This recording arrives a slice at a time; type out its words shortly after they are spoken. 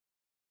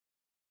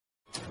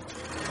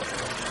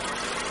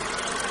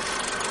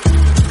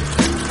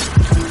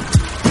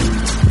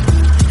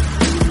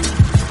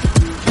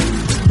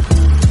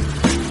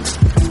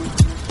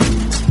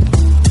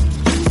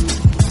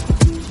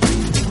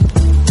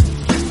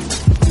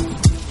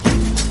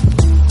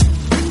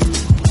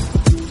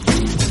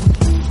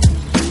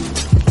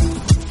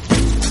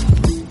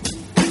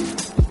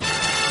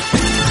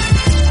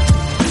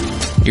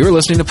You're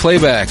listening to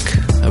Playback,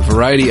 a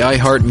Variety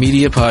iHeart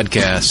Media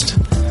podcast.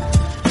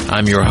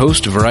 I'm your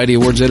host, Variety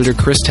Awards editor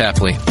Chris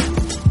Tapley.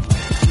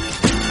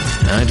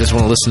 I just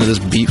want to listen to this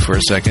beat for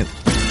a second.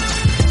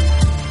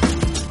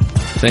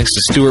 Thanks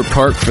to Stuart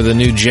Park for the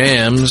new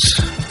jams.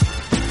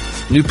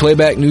 New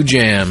Playback, new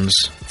jams.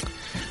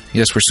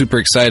 Yes, we're super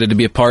excited to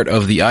be a part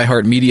of the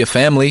iHeart Media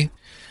family.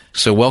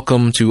 So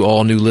welcome to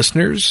all new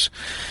listeners.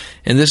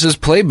 And this is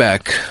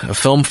Playback, a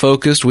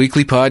film-focused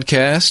weekly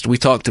podcast. We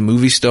talk to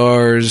movie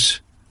stars,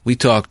 we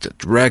talk to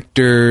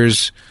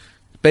directors,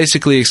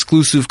 basically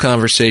exclusive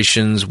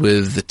conversations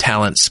with the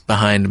talents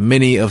behind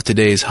many of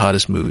today's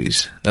hottest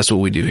movies. That's what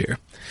we do here.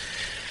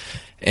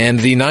 And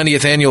the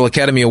 90th Annual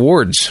Academy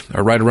Awards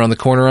are right around the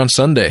corner on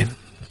Sunday.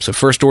 So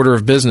first order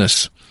of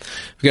business.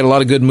 We've got a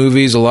lot of good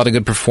movies, a lot of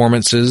good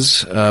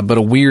performances, but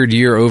a weird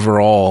year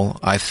overall,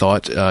 I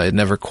thought. It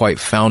never quite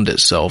found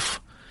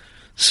itself.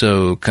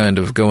 So kind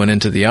of going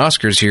into the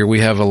Oscars here, we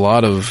have a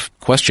lot of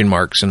question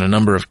marks in a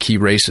number of key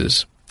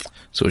races.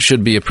 So it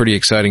should be a pretty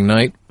exciting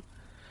night.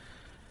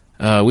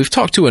 We've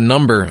talked to a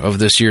number of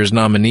this year's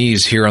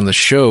nominees here on the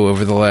show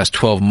over the last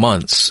 12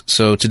 months.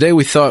 So today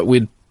we thought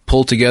we'd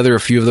pull together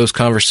a few of those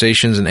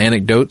conversations and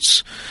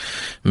anecdotes,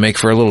 make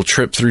for a little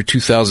trip through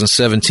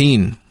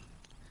 2017.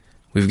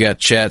 We've got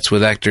chats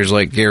with actors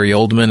like Gary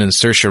Oldman and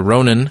Saoirse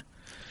Ronan,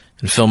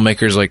 and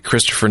filmmakers like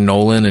Christopher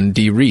Nolan and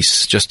Dee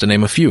Reese, just to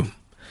name a few.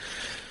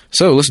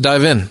 So let's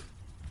dive in.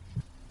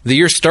 The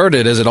year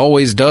started, as it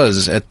always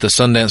does, at the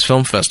Sundance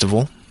Film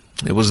Festival.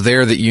 It was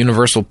there that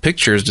Universal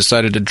Pictures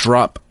decided to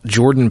drop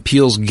Jordan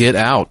Peele's Get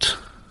Out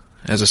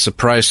as a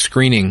surprise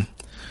screening.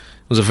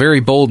 It was a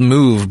very bold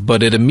move,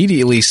 but it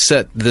immediately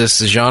set this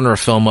genre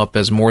film up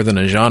as more than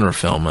a genre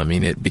film. I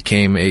mean, it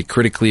became a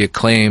critically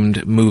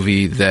acclaimed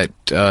movie that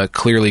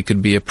clearly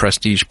could be a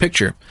prestige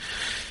picture.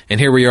 And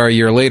here we are a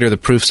year later, the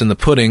proof's in the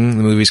pudding.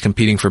 The movie's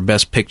competing for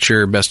Best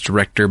Picture, Best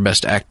Director,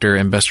 Best Actor,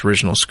 and Best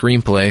Original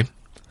Screenplay.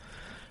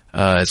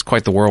 It's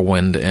quite the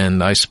whirlwind,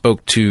 and I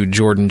spoke to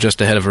Jordan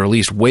just ahead of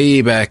release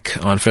way back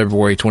on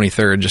February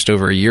 23rd, just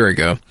over a year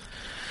ago.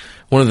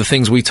 One of the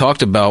things we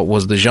talked about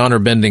was the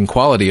genre-bending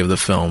quality of the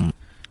film.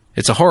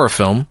 It's a horror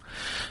film,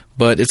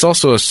 but it's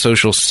also a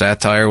social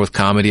satire with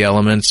comedy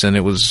elements, and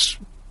it was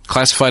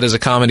classified as a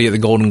comedy at the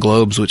Golden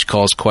Globes, which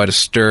caused quite a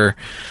stir.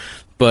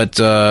 But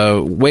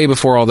way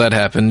before all that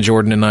happened,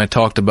 Jordan and I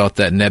talked about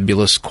that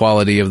nebulous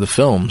quality of the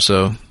film,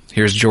 so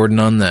here's Jordan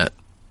on that.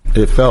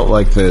 It felt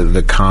like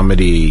the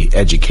comedy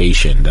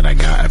education that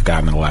I've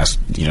gotten in the last,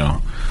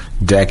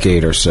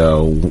 decade or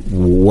so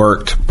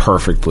worked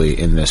perfectly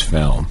in this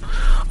film.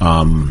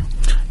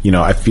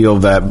 I feel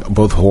that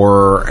both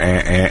horror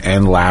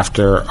and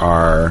laughter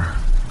are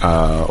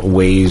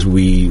ways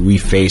we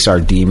face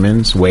our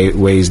demons,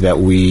 ways that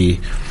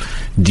we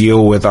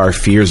deal with our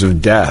fears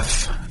of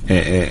death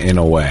in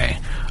a way.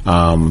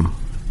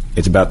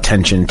 It's about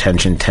tension,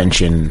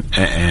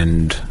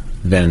 and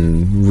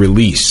then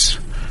release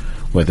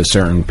with a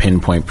certain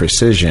pinpoint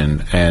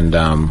precision. And,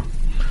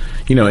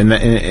 in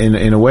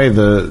a way,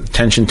 the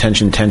tension,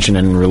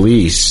 and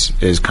release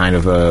is kind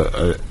of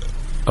a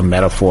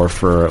metaphor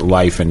for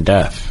life and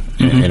death,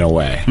 in a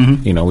way.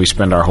 Mm-hmm. We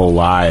spend our whole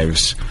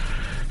lives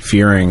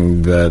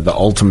fearing the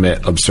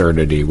ultimate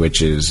absurdity,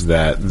 which is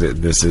that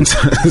this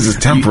is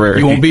temporary.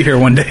 You won't be here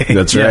one day.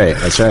 That's right.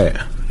 That's right.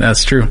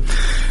 That's true.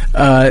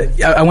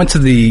 I went to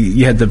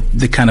you had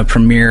the kind of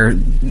premiere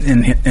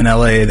in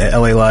LA, the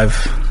LA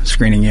Live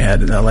screening you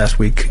had last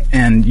week,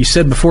 and you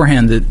said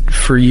beforehand that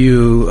for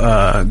you,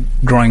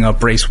 growing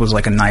up, race was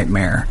like a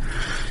nightmare,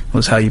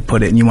 was how you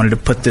put it, and you wanted to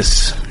put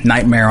this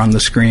nightmare on the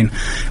screen.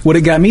 What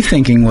it got me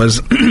thinking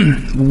was,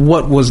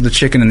 what was the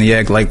chicken and the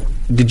egg? Like,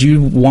 did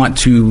you want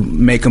to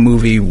make a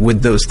movie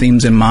with those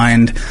themes in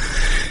mind,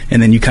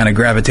 and then you kind of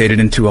gravitated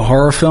into a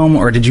horror film,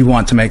 or did you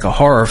want to make a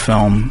horror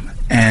film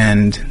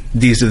and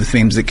these are the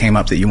themes that came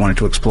up that you wanted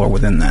to explore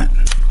within that?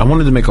 I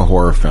wanted to make a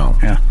horror film.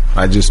 Yeah.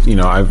 I just,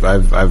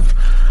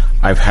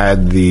 I've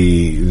had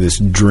this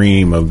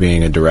dream of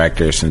being a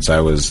director since I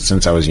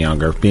was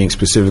younger, being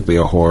specifically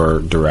a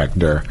horror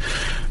director.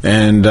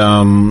 And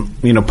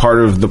part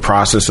of the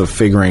process of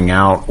figuring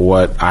out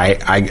what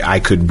I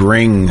could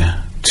bring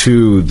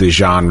to the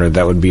genre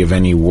that would be of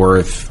any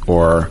worth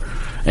or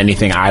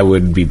anything I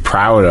would be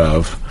proud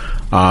of,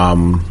 I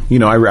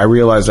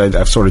realized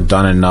I've sort of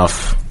done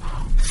enough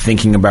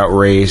thinking about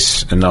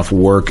race, enough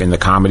work in the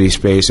comedy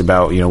space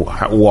about,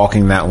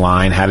 walking that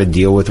line, how to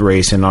deal with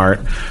race in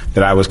art,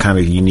 that I was kind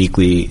of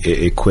uniquely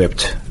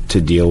equipped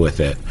to deal with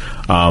it.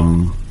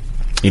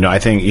 I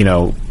think,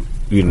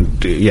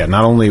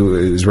 not only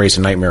is race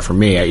a nightmare for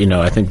me,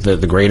 I think that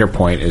the greater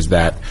point is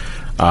that,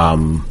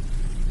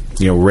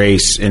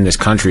 race in this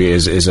country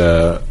is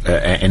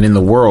and in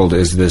the world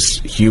is this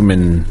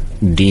human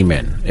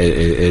demon.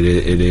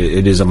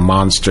 It is a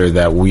monster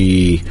that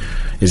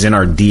is in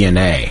our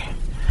DNA.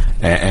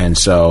 And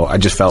so I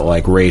just felt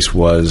like race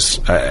was.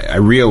 I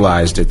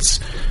realized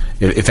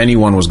if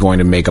anyone was going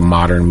to make a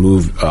modern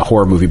a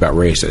horror movie about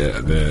race,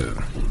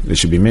 it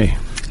should be me.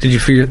 Did you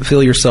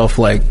feel yourself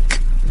like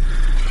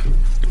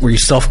were you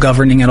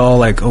self-governing at all?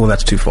 Like, oh,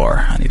 that's too far,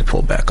 I need to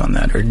pull back on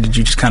that, or did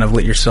you just kind of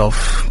let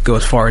yourself go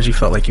as far as you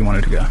felt like you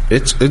wanted to go?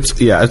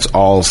 It's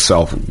all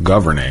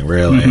self-governing,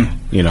 really.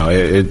 Mm-hmm. You know,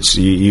 it's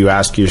you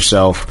ask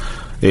yourself,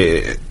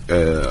 you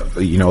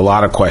know, a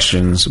lot of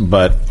questions,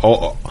 but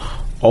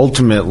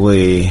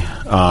ultimately, you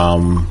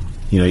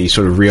know, you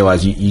sort of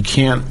realize you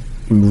can't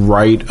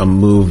write a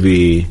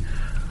movie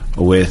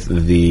with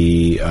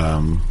the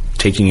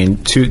taking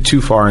in too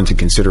far into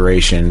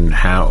consideration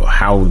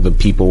how the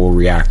people will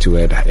react to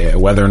it,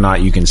 whether or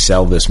not you can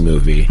sell this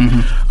movie.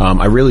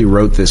 Mm-hmm. I really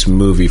wrote this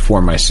movie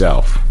for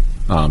myself,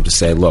 to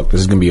say, look,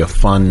 this is going to be a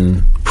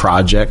fun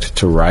project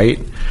to write.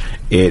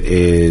 It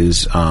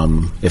is,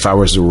 if I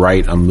was to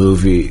write a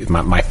movie,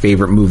 my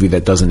favorite movie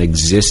that doesn't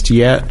exist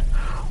yet,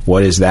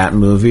 what is that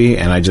movie?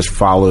 And I just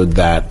followed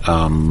that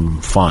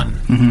fun.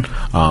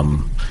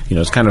 Mm-hmm. You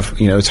know, it's kind of,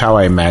 you know, it's how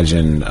I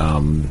imagine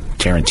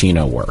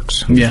Tarantino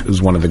works. Yeah. It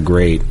was one of the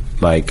great,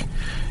 like,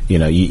 you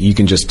know, you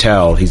can just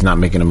tell he's not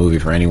making a movie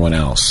for anyone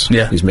else.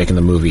 Yeah. He's making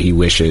the movie he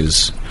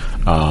wishes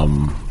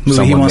someone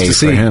he wants made to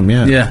see. for him.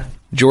 Yeah. Yeah.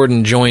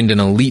 Jordan joined an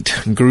elite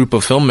group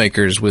of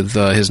filmmakers with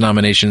his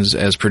nominations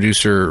as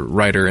producer,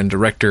 writer, and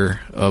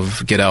director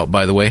of Get Out,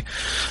 by the way.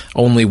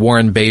 Only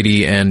Warren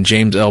Beatty and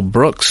James L.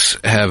 Brooks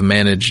have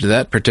managed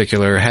that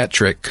particular hat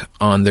trick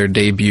on their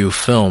debut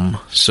film,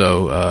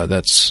 so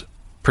that's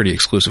pretty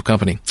exclusive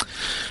company.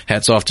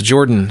 Hats off to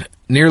Jordan.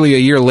 Nearly a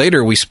year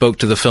later, we spoke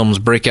to the film's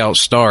breakout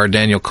star,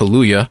 Daniel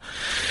Kaluuya,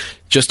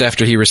 just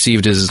after he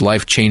received his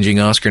life-changing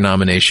Oscar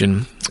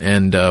nomination,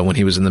 and when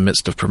he was in the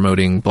midst of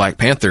promoting Black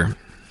Panther.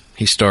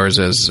 He stars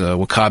as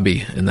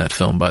W'Kabi in that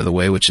film, by the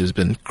way, which has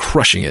been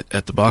crushing it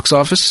at the box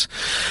office.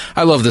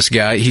 I love this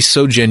guy. He's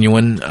so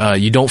genuine.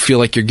 You don't feel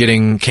like you're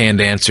getting canned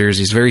answers.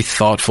 He's very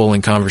thoughtful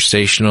and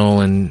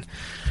conversational, and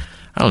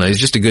I don't know,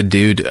 he's just a good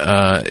dude.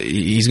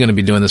 He's going to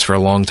be doing this for a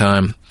long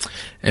time.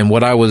 And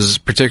what I was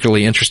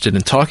particularly interested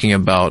in talking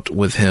about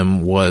with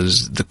him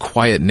was the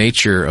quiet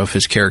nature of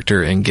his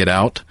character in Get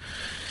Out.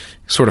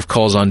 Sort of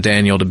calls on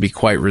Daniel to be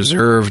quite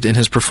reserved in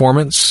his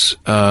performance.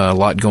 A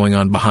lot going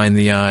on behind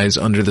the eyes,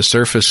 under the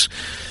surface.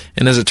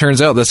 And as it turns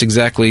out, that's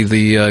exactly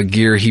the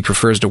gear he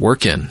prefers to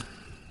work in.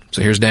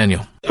 So here's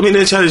Daniel. I mean,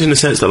 they're challenging in the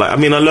sense that, like, I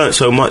mean, I learned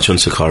so much on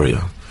Sicario.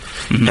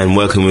 Mm-hmm. And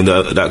working with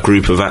that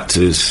group of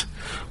actors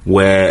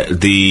where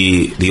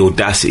the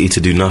audacity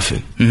to do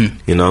nothing,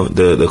 mm-hmm. you know,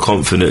 the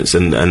confidence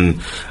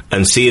and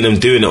seeing them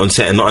doing it on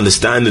set and not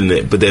understanding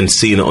it, but then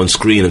seeing it on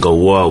screen and go,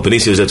 wow,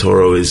 Benicio del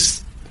Toro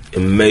is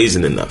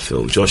amazing in that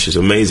film. Josh is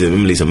amazing.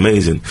 Emily's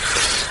amazing.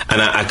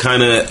 And I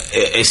kind of,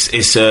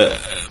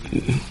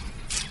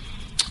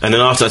 and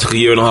then after I took a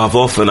year and a half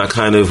off, and I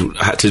kind of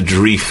had to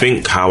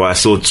rethink how I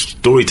saw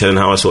storytelling,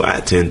 how I saw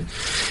acting,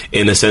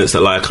 in a sense that,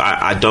 like,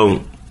 I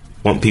don't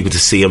want people to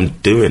see I'm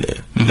doing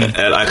it.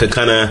 Mm-hmm. I could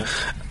kind of,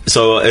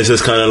 so it's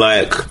just kind of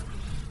like,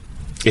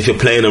 if you're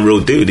playing a real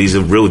dude, he's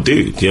a real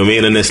dude, you know what I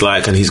mean? And it's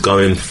like, and he's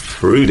going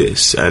through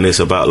this, and it's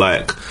about,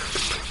 like,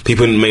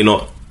 people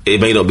it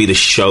may not be the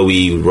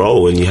showy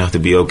role, and you have to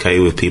be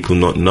okay with people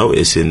not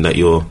noticing that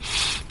you're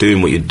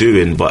doing what you're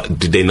doing, but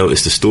did they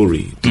notice the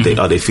story?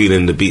 Are they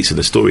feeling the beats of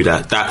the story?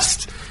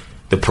 That's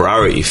the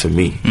priority for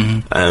me.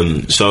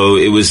 Mm-hmm. So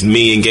it was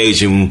me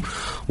engaging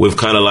with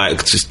kind of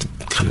like just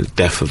kind of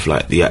death of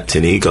like the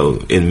acting ego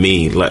in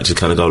me, like to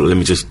kind of go, let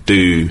me just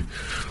do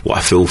what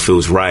I feel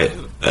feels right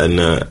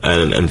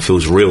and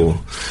feels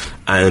real.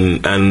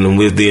 And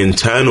with the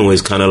internal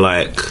is kind of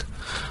like,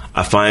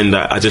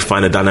 I just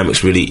find the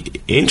dynamics really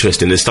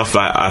interesting. There's stuff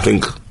that I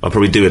think I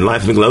probably do in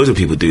life. I think loads of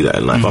people do that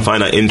in life. Mm-hmm. I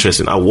find that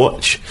interesting. I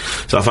watch.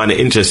 So I find it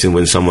interesting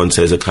when someone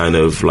says a kind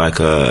of like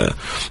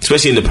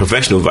especially in the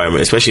professional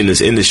environment, especially in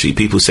this industry,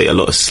 people say a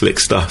lot of slick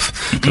stuff.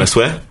 Mm-hmm. Can I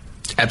swear?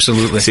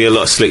 Absolutely. See a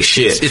lot of slick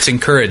shit. It's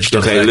encouraged.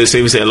 Okay, let's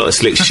say we say a lot of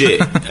slick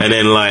shit. And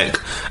then like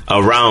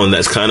around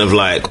that's kind of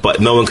like, but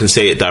no one can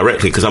say it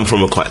directly because I'm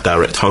from a quite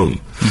direct home.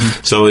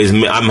 Mm-hmm. So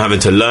I'm having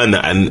to learn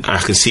that, and I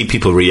can see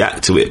people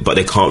react to it, but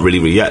they can't really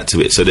react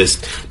to it. So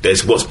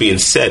there's what's being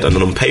said, and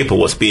on paper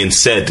what's being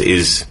said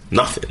is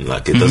nothing.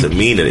 Like it doesn't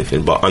mean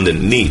anything, but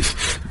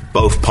underneath,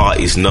 both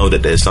parties know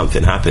that there's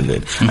something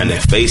happening, and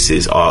their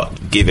faces are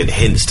giving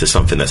hints to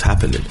something that's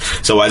happening.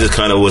 So I just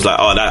kind of was like,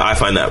 I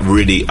find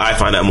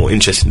that more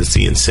interesting to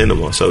see in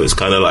cinema. So it's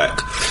kind of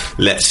like,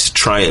 let's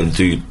try and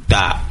do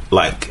that.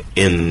 Like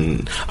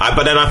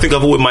but then I think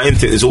my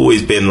instinct has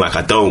always been like,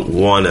 I don't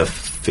want to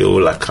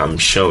feel like I'm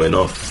showing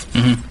off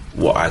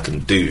what I can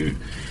do.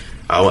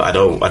 I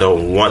don't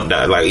want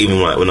that. Like even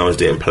like when I was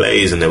doing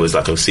plays and there was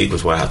like a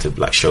sequence where I had to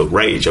like show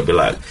rage, I'd be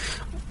like,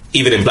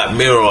 even in Black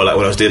Mirror, like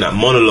when I was doing that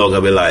monologue,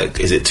 I'd be like,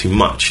 is it too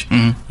much? You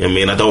know what I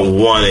mean? I don't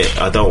want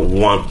it. I don't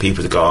want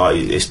people to go,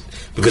 it's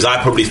because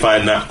I probably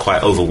find that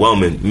quite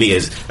overwhelming, and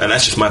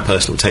that's just my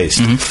personal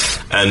taste.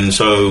 And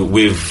so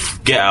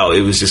with Get Out,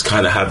 it was just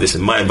kind of have this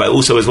in mind, but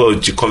also as well,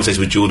 conversation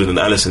with Jordan and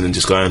Alison and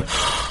just going,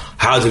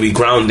 how do we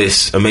ground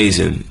this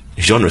amazing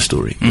genre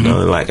story? You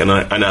know, like, and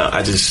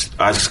I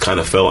just kind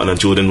of felt, and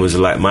Jordan was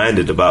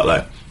like-minded about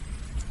like,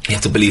 you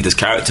have to believe this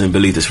character and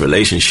believe this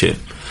relationship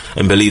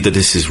and believe that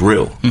this is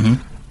real.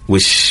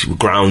 which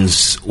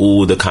grounds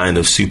all the kind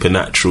of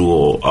supernatural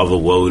or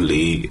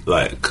otherworldly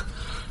like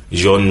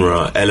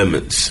genre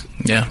elements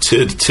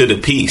to the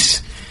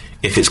piece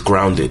if it's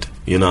grounded,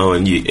 you know,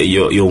 and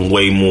you're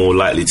way more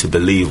likely to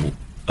believe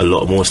a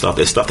lot more stuff.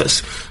 There's stuff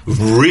that's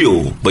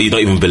real but you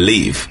don't even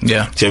believe.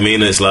 Yeah. Do you know what I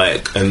mean? It's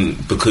like,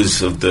 and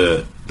because of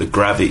the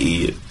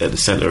gravity at the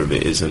center of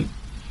it isn't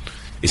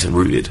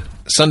rooted.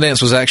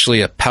 Sundance was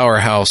actually a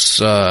powerhouse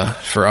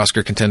for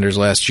Oscar contenders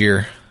last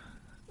year.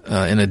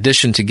 In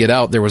addition to Get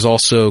Out, there was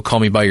also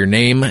Call Me By Your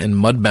Name and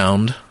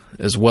Mudbound,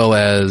 as well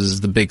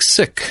as The Big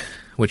Sick,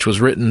 which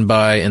was written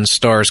by and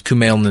stars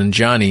Kumail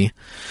Nanjiani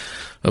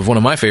of one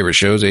of my favorite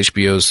shows,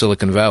 HBO's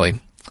Silicon Valley.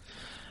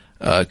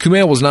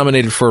 Kumail was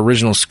nominated for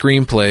original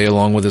screenplay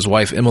along with his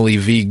wife Emily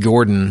V.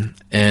 Gordon,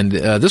 and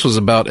this was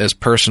about as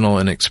personal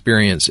an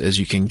experience as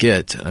you can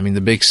get. I mean, The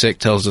Big Sick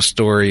tells the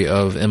story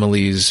of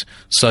Emily's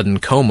sudden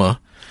coma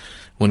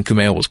when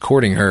Kumail was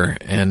courting her,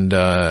 and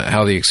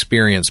how the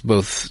experience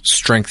both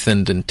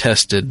strengthened and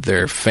tested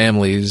their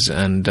families.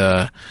 And,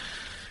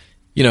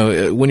 you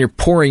know, when you're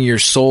pouring your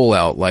soul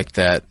out like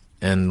that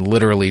and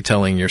literally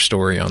telling your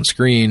story on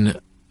screen,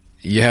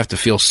 you have to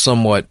feel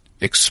somewhat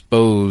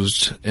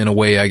exposed in a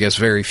way I guess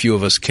very few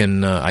of us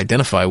can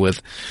identify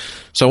with.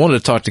 So I wanted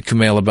to talk to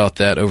Kumail about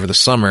that over the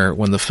summer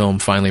when the film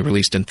finally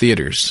released in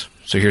theaters.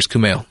 So here's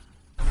Kumail.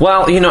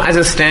 Well, you know, as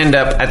a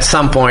stand-up, at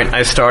some point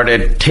I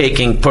started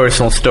taking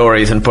personal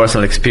stories and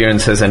personal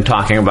experiences and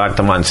talking about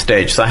them on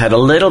stage. So I had a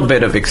little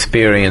bit of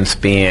experience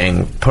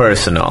being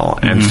personal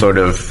and sort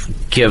of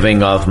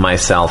giving of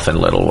myself in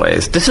little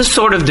ways. This is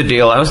sort of the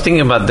deal. I was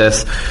thinking about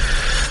this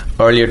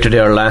earlier today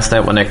or last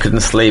night when I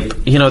couldn't sleep.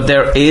 You know,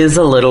 there is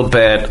a little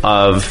bit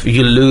of,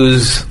 you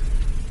lose,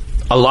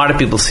 a lot of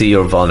people see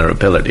your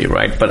vulnerability,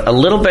 right? But a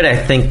little bit, I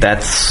think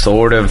that's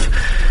sort of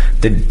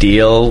the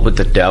deal with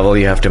the devil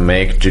you have to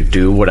make to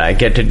do what I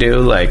get to do.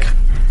 Like,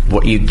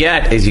 what you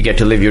get is you get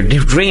to live your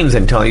dreams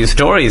and tell you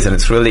stories, and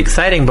it's really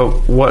exciting.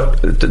 But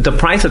what the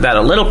price of that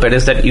a little bit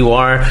is that you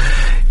are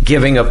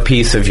giving a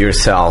piece of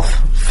yourself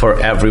for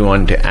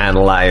everyone to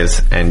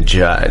analyze and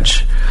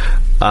judge.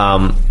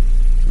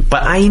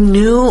 But I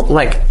knew,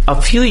 like,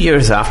 a few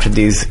years after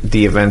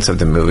the events of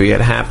the movie had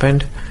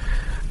happened,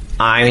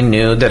 I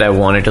knew that I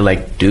wanted to,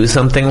 like, do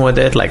something with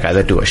it, like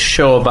either do a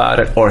show about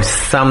it or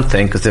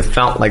something, because it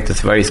felt like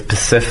this very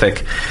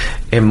specific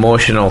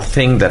emotional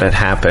thing that had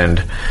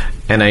happened,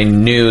 and I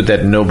knew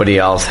that nobody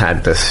else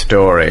had this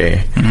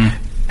story,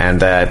 and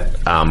that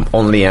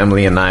only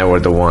Emily and I were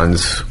the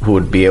ones who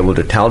would be able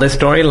to tell this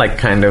story, like,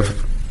 kind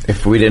of,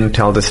 if we didn't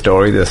tell the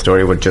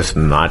story would just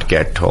not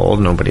get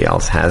told. Nobody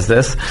else has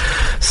this.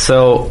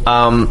 So,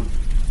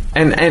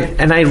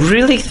 and I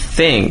really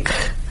think,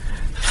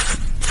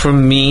 for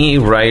me,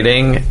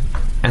 writing,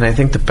 and I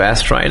think the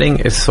best writing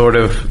is sort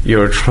of,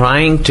 you're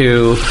trying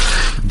to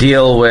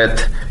deal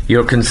with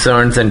your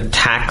concerns and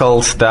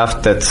tackle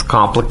stuff that's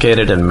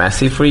complicated and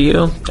messy for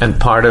you. And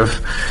part of,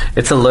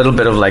 it's a little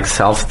bit of like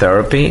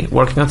self-therapy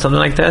working on something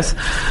like this.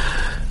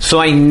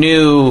 So I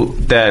knew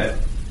that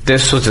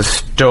this was a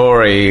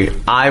story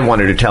I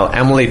wanted to tell.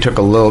 Emily took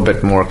a little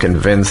bit more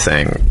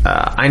convincing.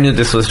 I knew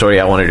this was a story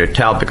I wanted to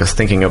tell because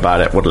thinking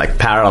about it would like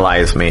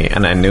paralyze me,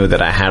 and I knew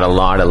that I had a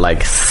lot of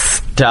like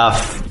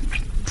stuff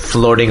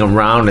floating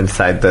around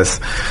inside this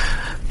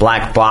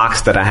black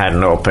box that I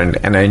hadn't opened,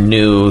 and I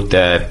knew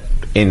that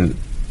in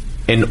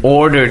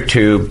order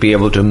to be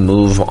able to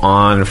move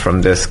on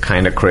from this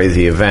kind of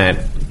crazy event,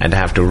 I'd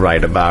have to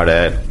write about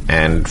it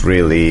and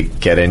really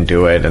get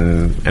into it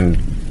and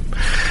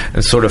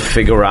sort of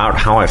figure out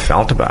how I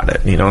felt about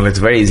it. You know, and it's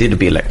very easy to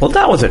be like, well,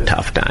 that was a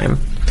tough time.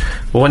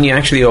 But when you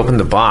actually open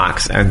the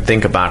box and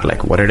think about,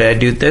 like, what did I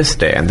do this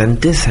day? And then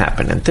this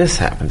happened, and this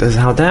happened. This is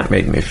how that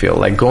made me feel.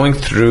 Like, going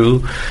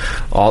through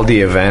all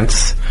the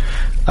events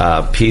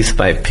piece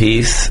by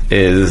piece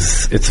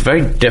it's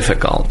very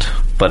difficult.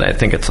 But I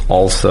think it's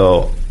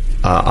also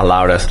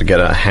allowed us to get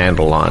a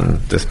handle on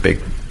this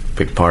big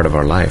part of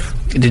our life.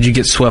 Did you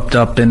get swept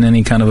up in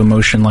any kind of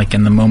emotion, like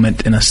in the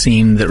moment in a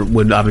scene that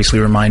would obviously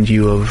remind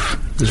you of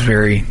this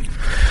very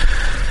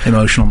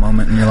emotional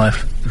moment in your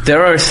life?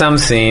 There are some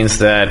scenes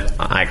that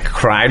I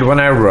cried when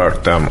I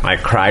wrote them. I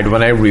cried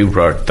when I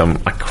rewrote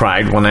them. I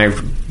cried when I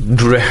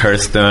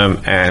rehearsed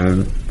them,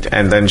 and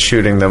then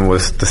shooting them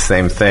was the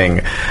same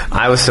thing.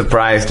 I was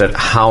surprised at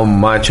how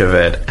much of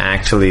it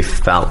actually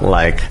felt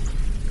like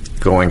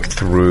going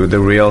through the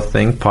real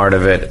thing. Part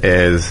of it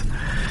is,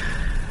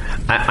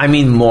 I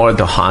mean, more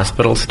the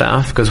hospital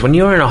stuff, because when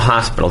you're in a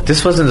hospital,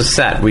 this wasn't a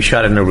set, we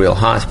shot in a real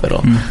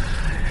hospital.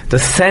 The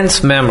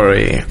sense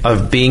memory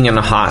of being in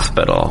a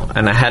hospital,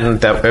 and it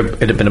had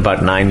been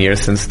about 9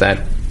 years since that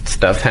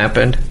stuff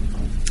happened.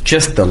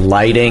 Just the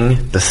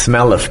lighting, the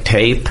smell of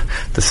tape,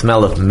 the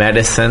smell of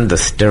medicine, the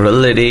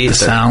sterility, the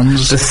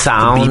sounds,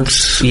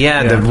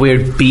 the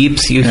weird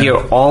beeps you hear,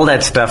 all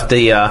that stuff,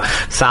 the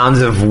sounds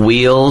of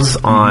wheels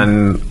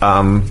on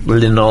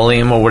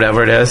linoleum or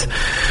whatever it is.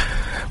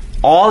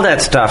 All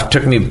that stuff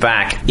took me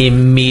back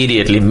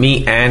immediately,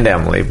 me and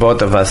Emily,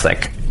 both of us,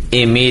 like,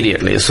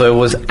 immediately. So it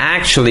was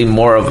actually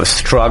more of a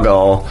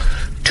struggle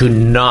to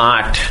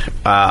not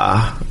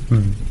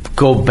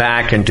go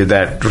back into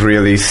that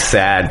really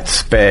sad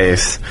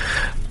space.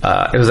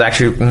 It was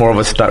actually more of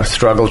a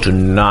struggle to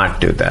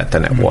not do that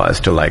than it was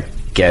to like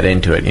get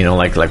into it. You know,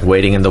 like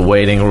waiting in the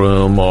waiting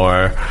room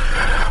or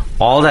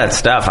all that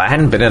stuff. I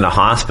hadn't been in a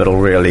hospital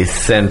really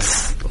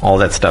since all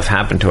that stuff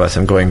happened to us,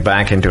 and going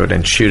back into it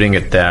and shooting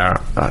it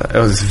there, it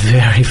was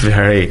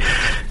very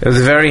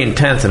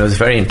intense, and it was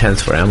very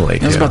intense for Emily,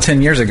 too. It was about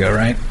 10 years ago,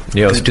 right?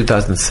 Yeah, it was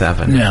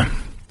 2007. Yeah.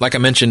 Like I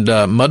mentioned,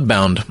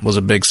 Mudbound was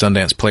a big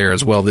Sundance player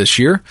as well this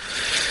year.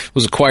 It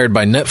was acquired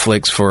by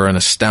Netflix for an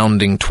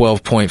astounding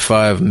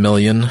 $12.5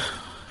 million.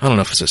 I don't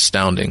know if it's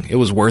astounding. It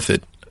was worth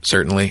it,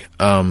 certainly.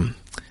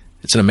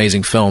 It's an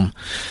amazing film.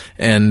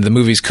 And the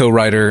movie's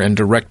co-writer and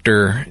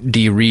director,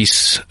 Dee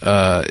Reese,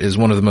 is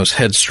one of the most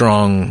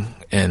headstrong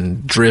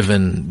and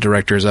driven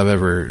directors I've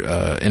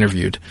ever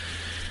interviewed.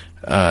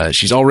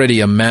 She's already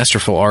a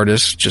masterful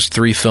artist, just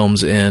 3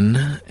 films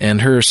in,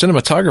 and her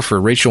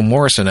cinematographer, Rachel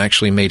Morrison,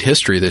 actually made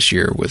history this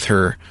year with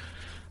her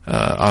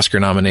Oscar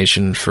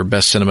nomination for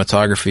Best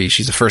Cinematography.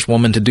 She's the first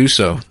woman to do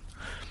so,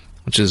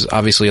 which is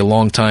obviously a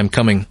long time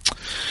coming.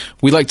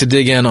 We like to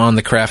dig in on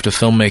the craft of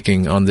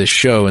filmmaking on this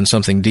show, and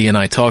something Dee and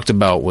I talked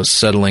about was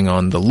settling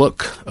on the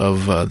look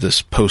of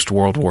this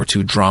post-World War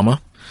II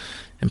drama,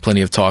 and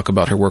plenty of talk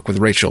about her work with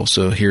Rachel.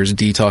 So here's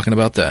Dee talking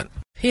about that.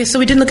 Yeah, so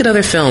we did look at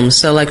other films.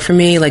 So, like, for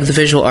me, like, the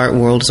visual art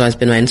world has always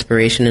been my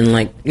inspiration in,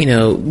 like, you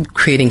know,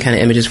 creating kind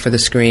of images for the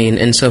screen.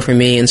 And so for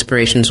me,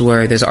 inspirations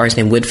were, there's an artist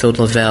named Whitfield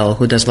Lavelle,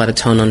 who does a lot of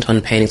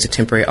tone-on-tone paintings, a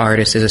temporary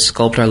artist. There's a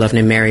sculptor I love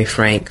named Mary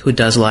Frank, who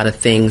does a lot of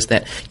things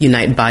that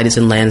unite bodies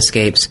and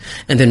landscapes.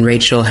 And then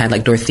Rachel had,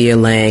 like, Dorothea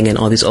Lange and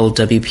all these old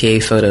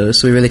WPA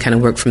photos. So we really kind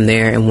of worked from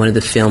there and wanted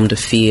the film to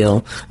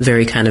feel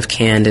very kind of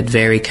candid,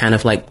 very kind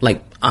of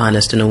like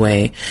honest in a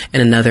way.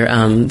 And another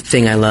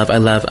thing I love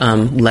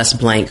Les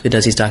Blank, who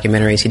does these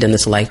documentaries. He done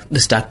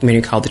this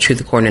documentary called The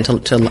Truth According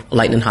to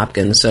Lightnin'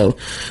 Hopkins. So,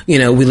 you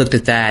know, we looked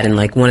at that and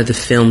like wanted the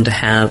film to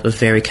have a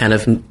very kind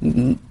of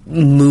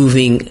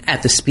moving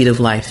at the speed of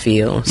life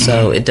feel.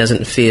 So it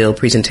doesn't feel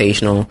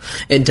presentational.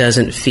 It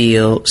doesn't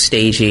feel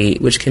stagey,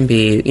 which can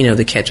be, you know,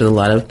 the catch with a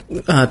lot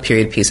of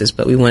period pieces.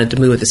 But we wanted to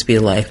move at the speed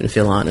of life and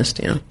feel honest,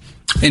 you know.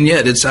 And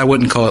yet, I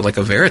wouldn't call it like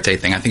a verite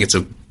thing. I think it's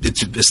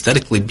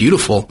aesthetically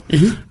beautiful.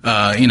 You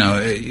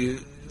know,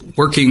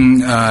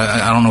 working.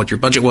 I don't know what your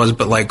budget was,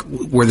 but like,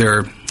 were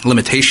there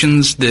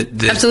limitations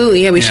that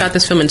Absolutely, yeah. We shot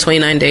this film in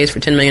 29 days for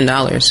 $10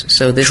 million.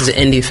 So this is an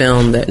indie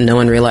film that no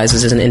one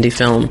realizes is an indie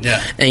film.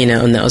 Yeah. And, you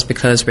know, and that was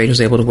because Rachel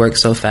was able to work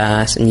so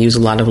fast and use a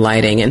lot of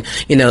lighting. And,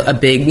 you know, a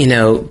big, you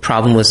know,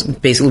 problem was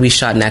basically we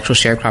shot in actual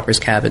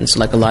sharecroppers' cabins. So,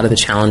 like, a lot of the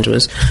challenge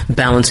was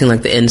balancing,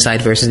 like, the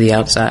inside versus the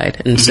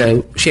outside. And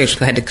so she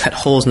actually had to cut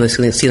holes in the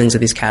ceilings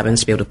of these cabins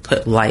to be able to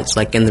put lights,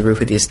 like, in the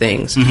roof of these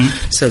things.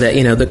 So that,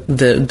 you know,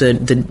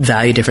 the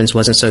value difference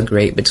wasn't so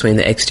great between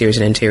the exteriors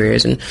and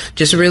interiors. And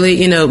just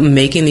really, you know,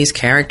 making these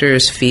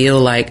characters feel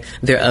like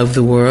they're of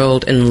the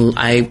world. And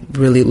I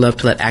really love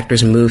to let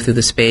actors move through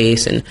the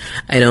space, and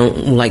I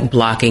don't like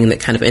blocking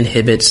that kind of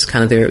inhibits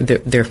kind of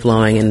their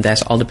flowing, and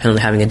that's all dependent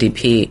on having a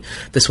DP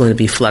that's willing to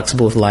be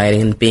flexible with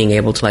lighting and being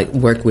able to like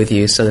work with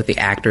you so that the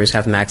actors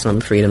have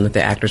maximum freedom, that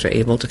the actors are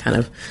able to kind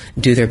of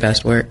do their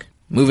best work.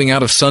 Moving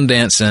out of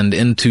Sundance and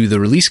into the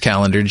release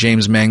calendar,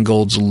 James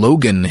Mangold's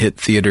Logan hit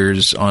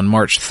theaters on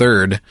March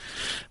 3rd,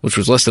 which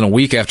was less than a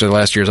week after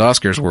last year's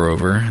Oscars were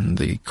over, and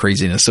the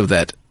craziness of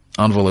that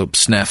envelope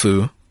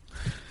snafu,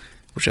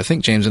 which I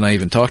think James and I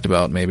even talked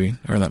about, maybe,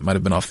 or that might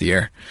have been off the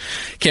air.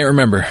 Can't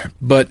remember.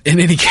 But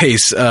in any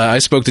case, I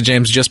spoke to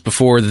James just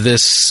before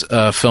this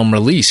film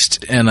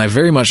released, and I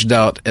very much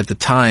doubt at the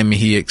time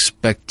he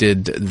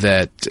expected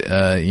that,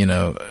 you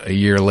know, a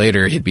year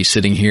later he'd be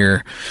sitting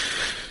here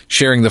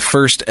sharing the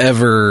first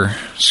ever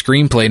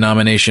screenplay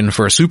nomination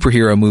for a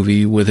superhero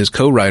movie with his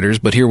co-writers,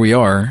 but here we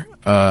are,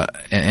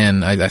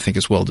 and I think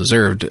it's well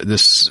deserved.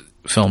 This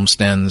film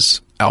stands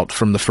out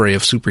from the fray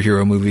of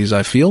superhero movies,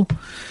 I feel.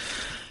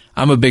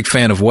 I'm a big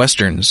fan of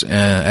Westerns,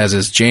 as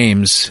is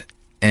James,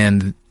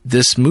 and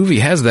this movie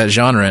has that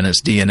genre in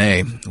its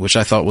DNA, which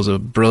I thought was a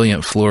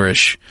brilliant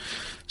flourish.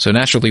 So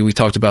naturally, we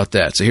talked about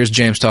that. So here's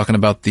James talking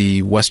about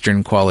the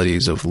Western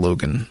qualities of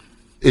Logan.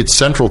 It's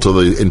central to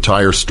the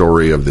entire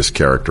story of this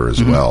character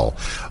as well.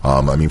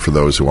 I mean, for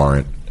those who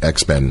aren't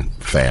X-Men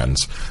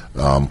fans,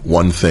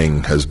 one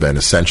thing has been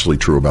essentially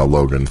true about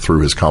Logan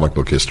through his comic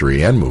book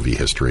history and movie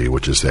history,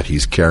 which is that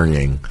he's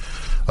carrying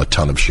a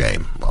ton of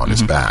shame on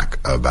his back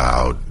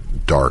about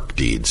dark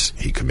deeds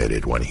he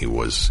committed when he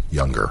was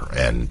younger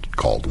and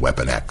called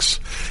Weapon X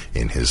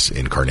in his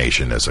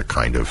incarnation as a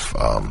kind of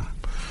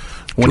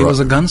when he was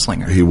a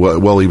gunslinger. He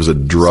was a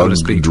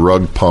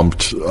drug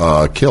pumped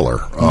killer.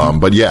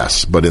 But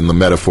yes, but in the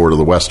metaphor to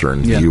the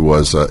Western, he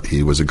was a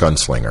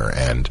gunslinger,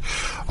 and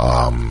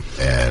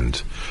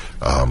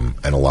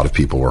a lot of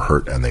people were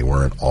hurt, and they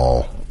weren't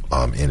all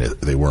in it.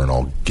 They weren't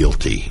all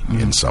guilty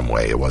in some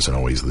way. It wasn't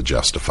always the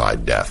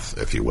justified death,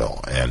 if you will.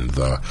 And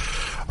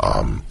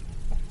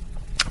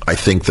I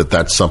think that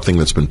that's something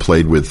that's been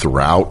played with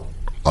throughout.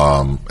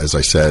 As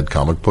I said,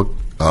 comic book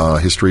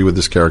history with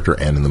this character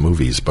and in the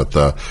movies, but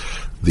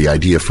the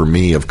idea for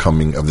me of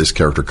this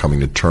character coming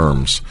to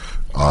terms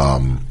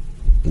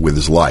with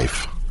his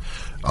life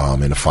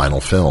in a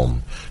final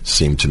film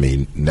seemed to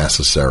me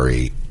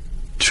necessary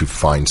to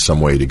find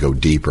some way to go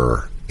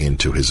deeper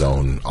into his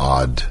own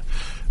odd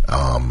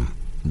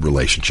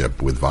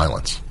relationship with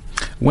violence.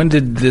 When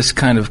did this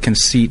kind of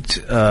conceit,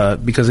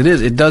 because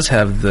it does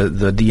have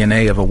the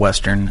DNA of a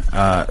Western,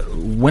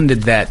 when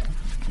did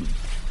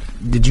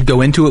you go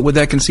into it with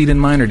that conceit in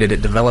mind, or did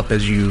it develop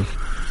as you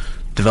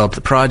developed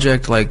the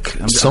project? Like,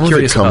 I'm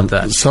curious about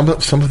that. Some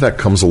of that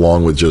comes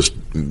along with just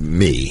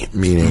me,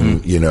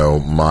 meaning,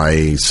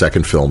 my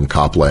second film,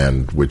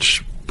 Copland,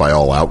 which by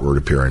all outward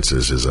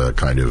appearances is a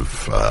kind of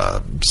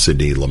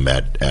Sidney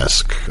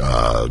Lumet-esque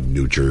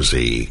New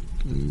Jersey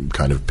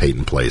kind of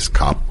Peyton Place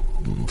cop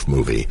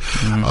movie,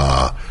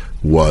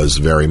 was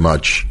very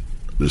much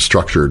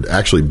structured,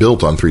 actually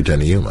built on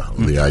 310 Yuma.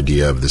 The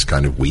idea of this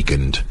kind of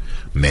weakened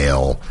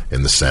male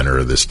in the center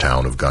of this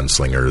town of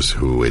gunslingers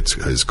who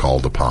is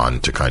called upon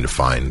to kind of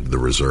find the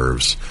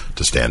reserves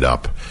to stand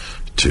up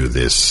to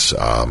this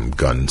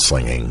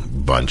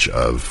gunslinging bunch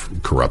of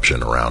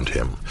corruption around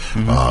him.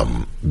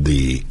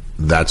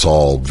 That's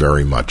all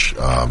very much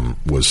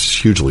was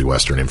hugely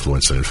Western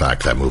influenced, and in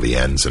fact, that movie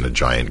ends in a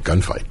giant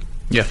gunfight.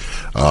 Yeah.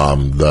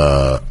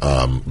 But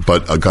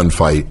a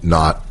gunfight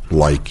not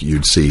like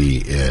you'd see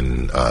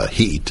in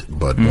Heat,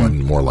 but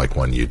one more like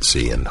one you'd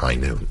see in High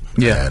Noon.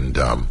 Yeah. And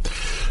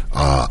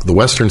the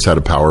Westerns had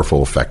a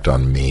powerful effect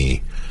on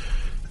me.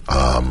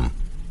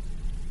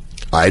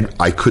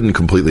 I couldn't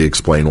completely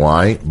explain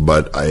why,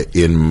 but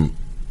I'm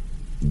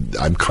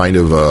kind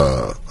of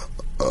a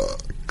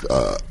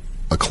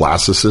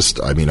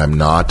classicist. I mean, I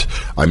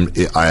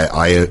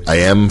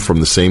am from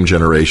the same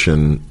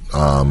generation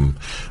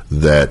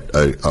that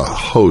a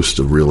host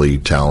of really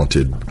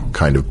talented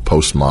kind of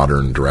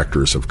postmodern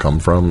directors have come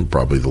from.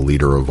 Probably the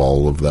leader of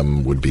all of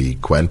them would be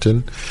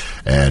Quentin,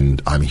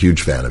 and I'm a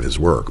huge fan of his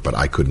work, but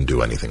I couldn't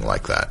do anything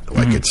like that.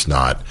 Like, it's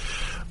not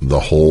the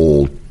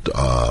whole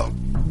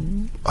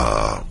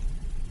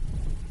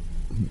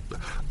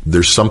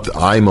there's something.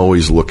 I'm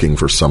always looking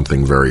for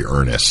something very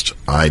earnest.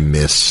 I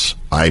miss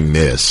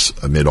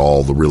amid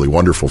all the really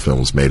wonderful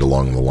films made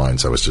along the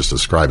lines I was just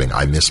describing.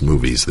 I miss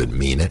movies that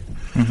mean it,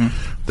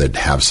 that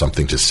have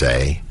something to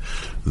say,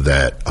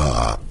 that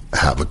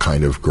have a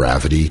kind of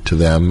gravity to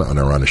them and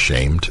are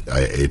unashamed.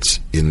 It's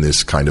in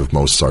this kind of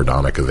most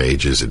sardonic of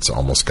ages. It's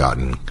almost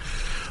gotten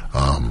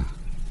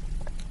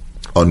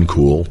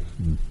uncool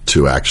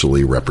to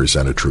actually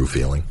represent a true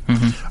feeling,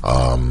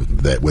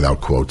 that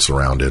without quotes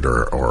around it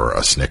or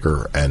a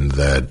snicker, and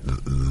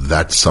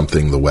that's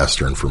something the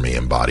Western for me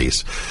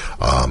embodies,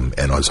 and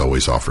has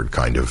always offered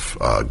kind of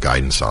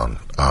guidance on.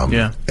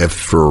 If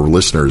for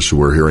listeners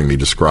who are hearing me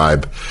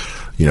describe,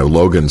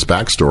 Logan's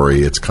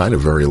backstory, it's kind of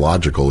very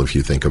logical if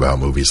you think about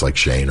movies like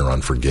Shane or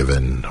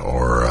Unforgiven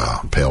or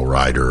Pale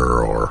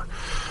Rider or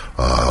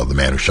The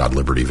Man Who Shot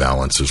Liberty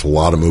Valance. There's a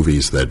lot of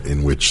movies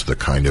in which the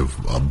kind of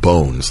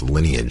bones, the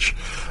lineage,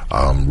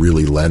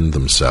 really lend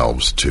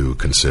themselves to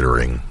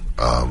considering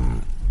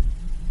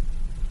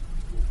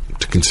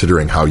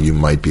how you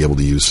might be able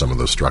to use some of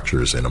those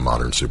structures in a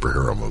modern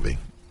superhero movie.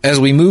 As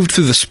we moved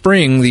through the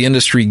spring, the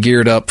industry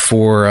geared up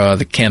for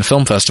the Cannes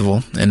Film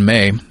Festival in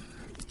May.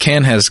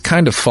 Cannes has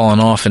kind of fallen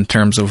off in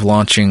terms of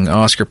launching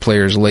Oscar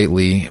players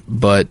lately,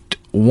 but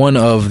one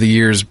of the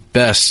year's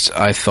best,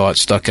 I thought,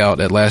 stuck out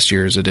at last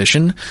year's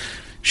edition,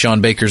 Sean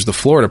Baker's The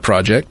Florida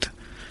Project.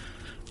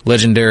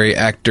 Legendary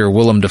actor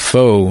Willem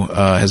Dafoe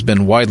has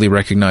been widely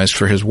recognized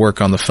for his work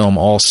on the film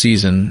all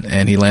season,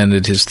 and he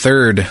landed his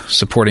third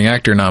supporting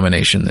actor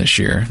nomination this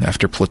year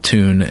after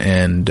Platoon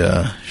and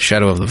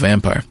Shadow of the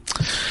Vampire.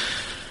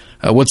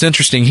 What's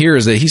interesting here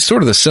is that he's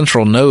sort of the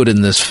central node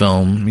in this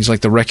film. He's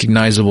like the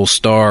recognizable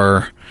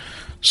star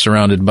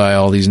surrounded by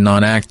all these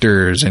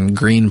non-actors and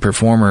green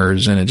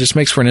performers, and it just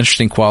makes for an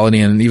interesting quality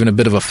and even a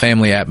bit of a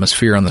family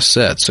atmosphere on the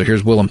set. So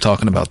here's Willem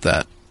talking about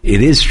that.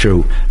 It is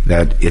true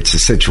that it's a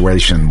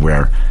situation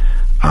where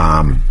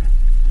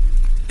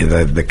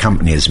the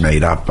company is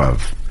made up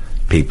of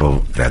people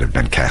that have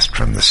been cast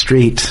from the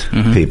street,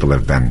 people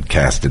have been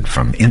casted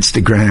from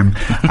Instagram,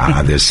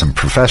 there's some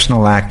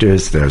professional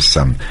actors, there's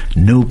some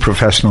new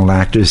professional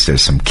actors,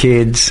 there's some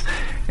kids,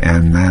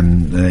 and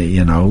then,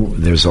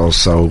 there's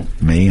also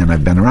me, and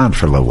I've been around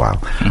for a little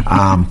while.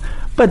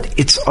 But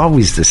it's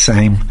always the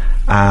same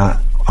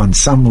on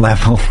some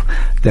level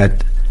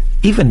that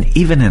even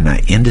in an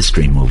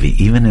industry movie,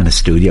 even in a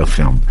studio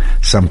film,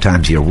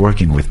 sometimes you're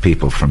working with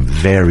people from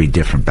very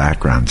different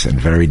backgrounds and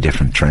very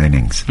different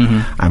trainings.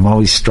 I'm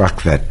always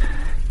struck that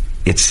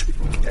it's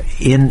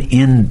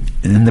in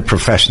the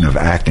profession of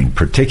acting,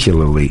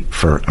 particularly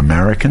for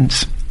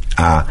Americans,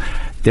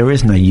 there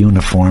isn't a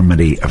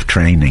uniformity of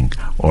training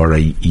or a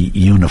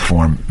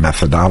uniform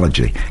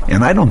methodology.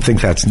 And I don't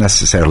think that's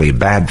necessarily a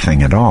bad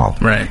thing at all.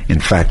 Right.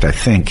 In fact, I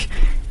think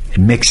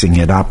mixing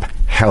it up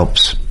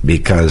helps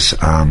because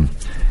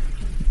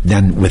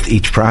then with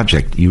each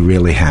project you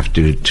really have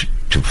to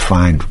to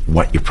find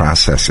what your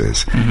process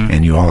is.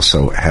 And you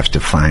also have to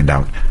find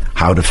out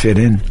how to fit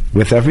in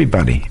with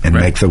everybody and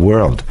make the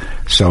world.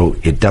 So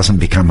it doesn't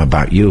become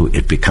about you,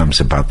 it becomes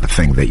about the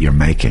thing that you're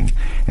making.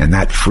 And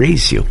that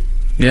frees you.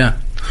 Yeah.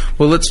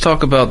 Well, let's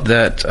talk about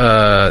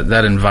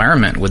that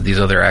environment with these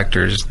other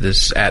actors,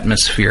 this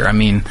atmosphere. I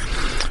mean,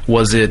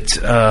 was it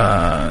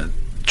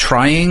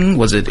trying?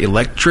 Was it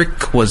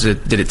electric?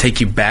 Did it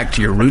take you back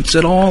to your roots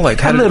at all?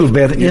 Like a little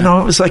bit. You know,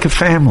 it was like a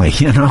family,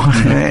 you know,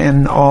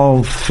 and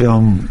all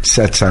film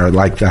sets are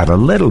like that a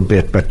little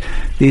bit, but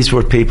these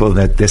were people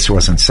that this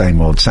wasn't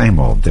same old, same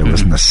old. There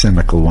wasn't a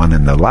cynical one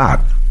in the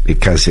lot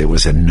because it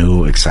was a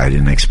new,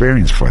 exciting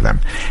experience for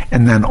them.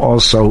 And then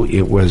also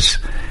it was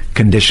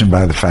conditioned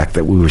by the fact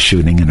that we were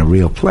shooting in a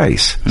real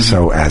place.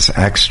 So as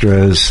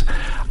extras,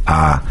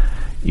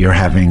 you're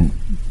having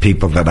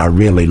people that are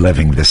really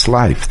living this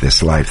life that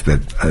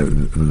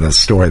the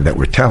story that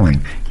we're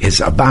telling is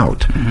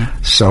about.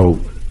 So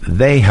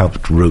they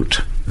helped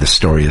root the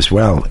story as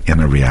well in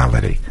a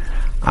reality.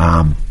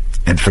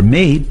 And for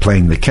me,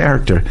 playing the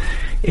character,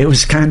 it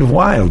was kind of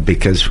wild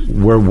because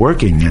we're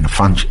working in a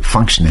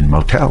functioning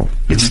motel.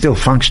 It's still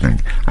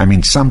functioning. I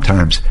mean,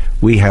 sometimes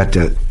we had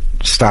to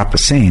stop a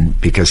scene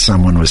because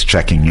someone was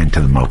checking into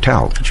the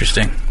motel.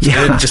 Interesting. So they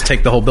didn't just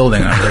take the whole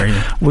building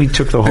over. We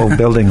took the whole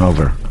building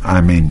over.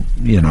 I mean,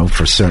 you know,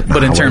 for certain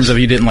But in hours. terms of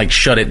you didn't like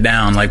shut it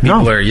down like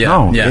people are.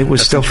 No, it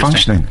was still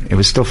functioning. It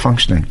was still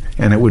functioning.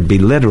 And it would be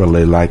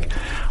literally like,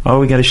 oh,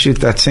 we got to shoot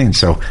that scene.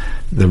 So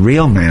the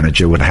real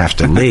manager would have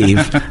to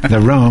leave the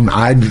room.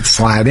 I'd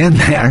slide in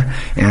there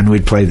and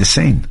we'd play the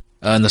scene.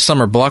 In the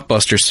summer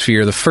blockbuster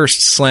sphere, the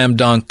first slam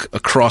dunk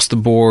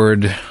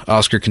across-the-board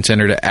Oscar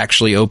contender to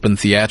actually open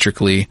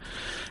theatrically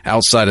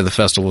outside of the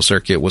festival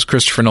circuit was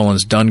Christopher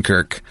Nolan's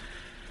Dunkirk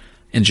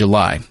in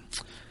July.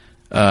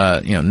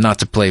 Not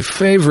to play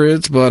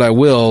favorites, but I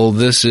will.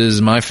 This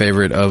is my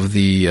favorite of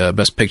the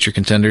Best Picture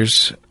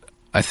contenders.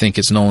 I think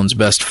it's Nolan's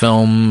best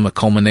film, a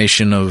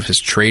culmination of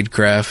his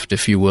tradecraft,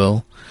 if you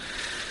will.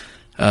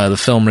 The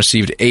film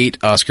received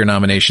 8 Oscar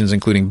nominations,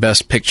 including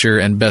Best Picture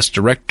and Best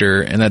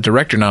Director, and that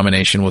director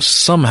nomination was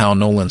somehow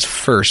Nolan's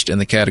first in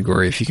the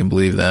category, if you can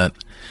believe that.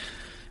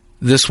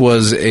 This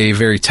was a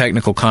very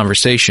technical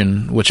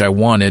conversation, which I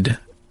wanted.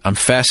 I'm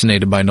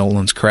fascinated by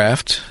Nolan's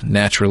craft,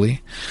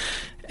 naturally,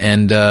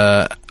 and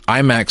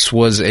IMAX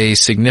was a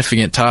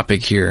significant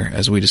topic here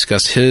as we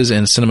discussed his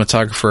and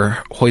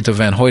cinematographer Hoyte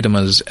van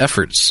Hoytema's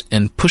efforts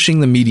in pushing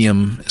the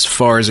medium as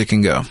far as it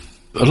can go.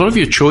 A lot of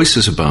your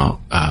choices about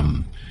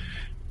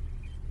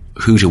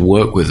who to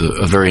work with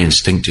are very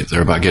instinctive.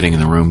 They're about getting in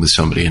the room with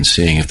somebody and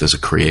seeing if there's a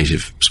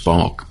creative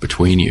spark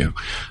between you.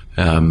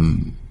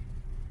 Hoyte,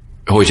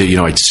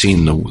 I'd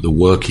seen the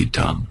work he'd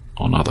done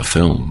on other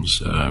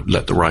films.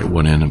 Let the Right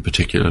One In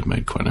particular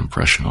made quite an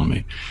impression on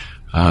me.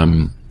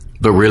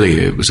 But really,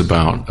 it was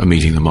about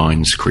meeting the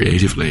minds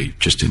creatively,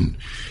 just in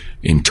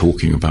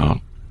talking about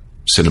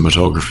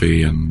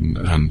cinematography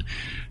and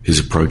his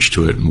approach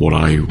to it and what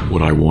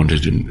I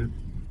wanted in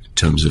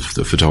terms of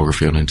the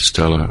photography on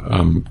Interstellar.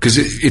 Because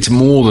it's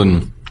more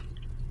than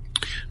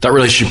that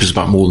relationship is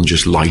about more than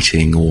just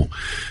lighting or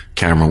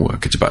camera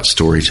work. It's about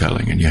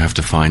storytelling, and you have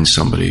to find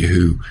somebody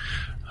who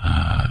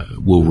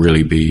will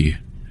really be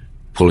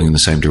pulling in the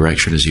same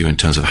direction as you in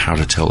terms of how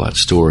to tell that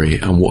story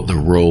and what the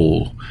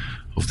role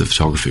of the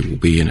photography will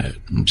be in it.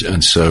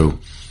 And so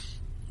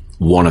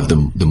one of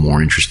the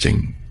more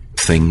interesting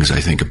things I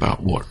think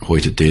about what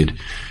Hoyte did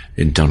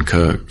in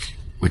Dunkirk,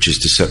 which is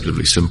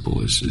deceptively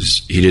simple,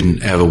 is he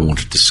didn't ever want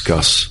to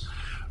discuss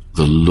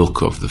the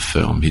look of the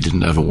film. He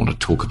didn't ever want to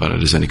talk about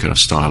it as any kind of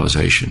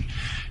stylization.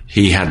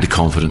 He had the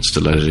confidence to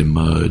let it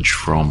emerge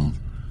from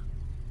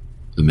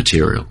the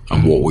material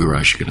and what we were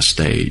actually going to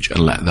stage and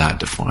let that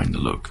define the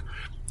look.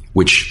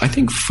 Which I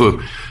think for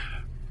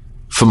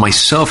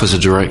myself as a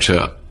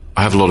director,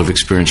 I have a lot of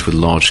experience with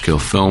large-scale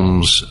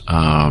films.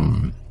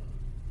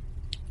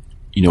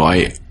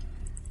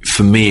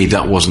 For me,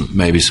 that wasn't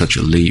maybe such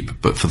a leap,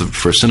 but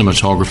for a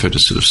cinematographer to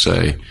sort of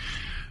say,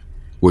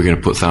 we're going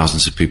to put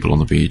thousands of people on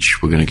the beach,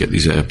 we're going to get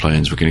these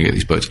airplanes, we're going to get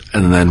these boats,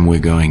 and then we're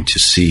going to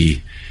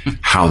see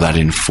how that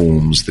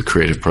informs the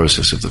creative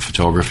process of the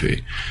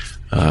photography.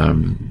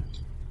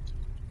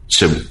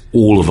 So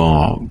all of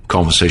our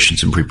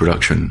conversations in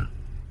pre-production,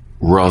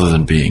 rather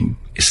than being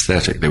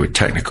aesthetic, they were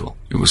technical.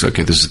 It was,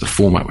 okay, this is the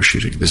format we're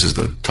shooting, this is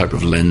the type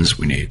of lens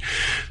we need,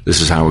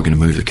 this is how we're going to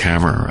move the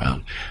camera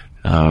around.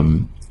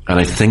 And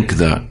I think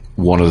that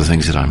one of the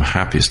things that I'm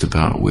happiest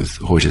about with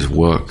Hoyte's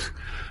work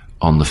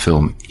on the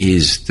film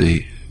is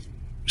the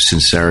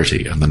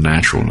sincerity and the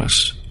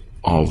naturalness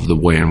of the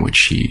way in which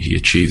he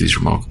achieved these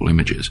remarkable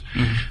images.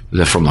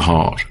 They're from the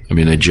heart. I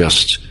mean, they're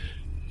just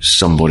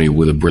somebody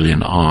with a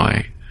brilliant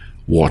eye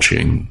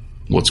watching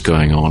what's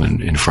going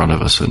on in front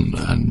of us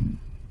and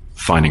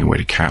finding a way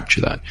to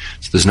capture that.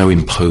 So there's no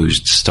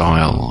imposed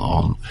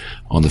style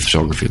on the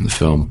photography in the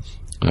film.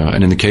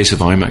 And in the case of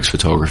IMAX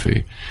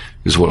photography,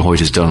 is what Hoyte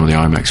has done with the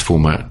IMAX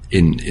format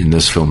in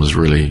this film is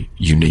really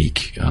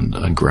unique and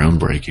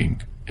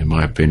groundbreaking, in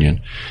my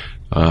opinion.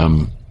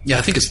 Yeah,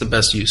 I think it's the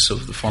best use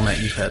of the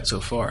format you've had so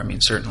far. I mean,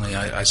 certainly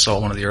I saw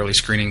one of the early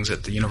screenings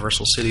at the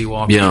Universal City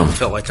Walk. Yeah. I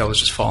felt like I was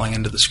just falling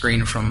into the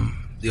screen from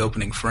the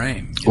opening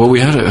frame. Well, we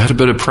had a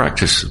bit of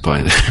practice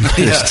by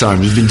this time.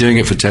 We've been doing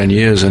it for 10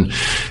 years, and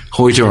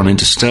Hoyte on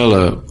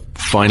Interstellar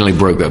finally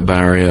broke that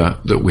barrier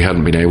that we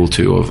hadn't been able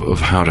to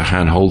of how to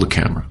handhold the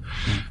camera.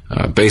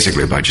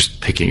 Basically by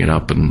just picking it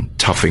up and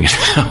toughing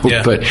it out.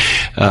 Yeah. But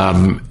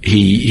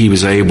he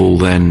was able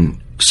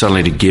then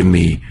suddenly to give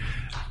me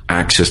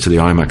access to the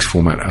IMAX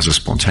format as a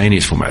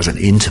spontaneous format, as an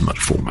intimate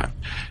format.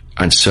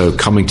 And so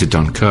coming to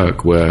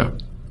Dunkirk, where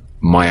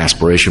my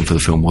aspiration for the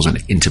film was an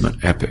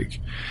intimate epic,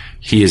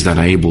 he is then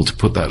able to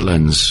put that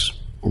lens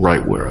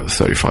right where a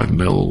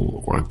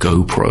 35mm or a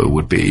GoPro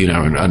would be,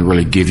 and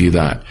really give you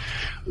that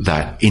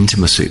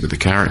intimacy with the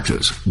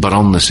characters, but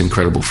on this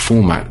incredible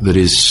format that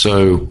is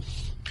so,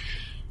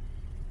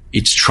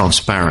 it's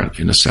transparent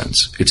in a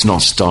sense. It's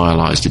not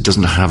stylized. It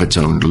doesn't have its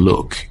own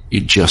look.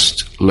 It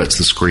just lets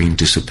the screen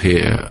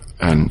disappear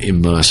and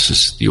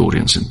immerses the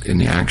audience in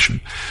the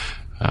action.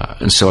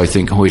 And so I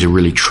think Hoyte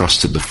really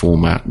trusted the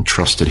format and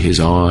trusted his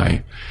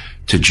eye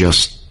to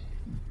just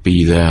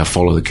be there,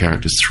 follow the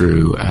characters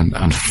through,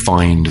 and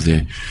find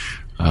the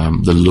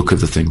look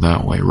of the thing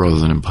that way, rather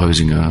than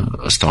imposing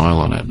a style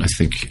on it. And I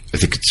think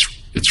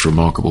it's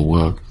remarkable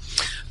work.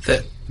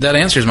 That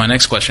answers my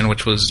next question,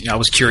 which was, I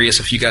was curious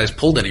if you guys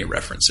pulled any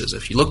references,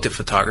 if you looked at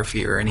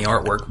photography or any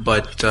artwork,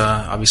 but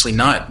obviously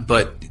not.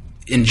 But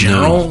in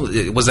general,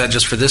 was that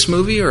just for this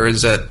movie, or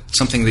is that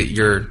something that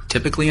you're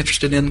typically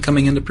interested in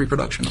coming into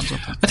pre-production on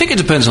something? I think it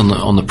depends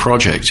on the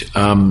project.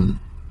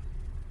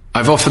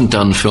 I've often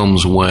done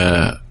films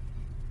where,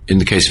 in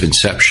the case of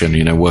Inception,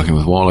 working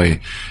with Wally,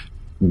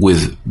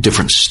 with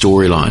different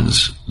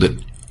storylines that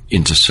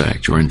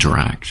intersect or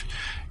interact.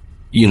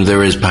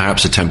 There is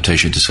perhaps a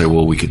temptation to say,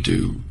 well, we could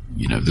do,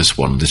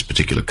 this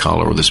particular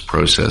color or this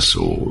process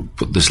or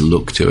put this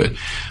look to it.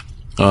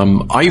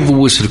 I've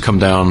always sort of come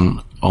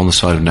down on the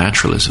side of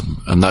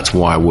naturalism, and that's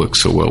why I work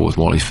so well with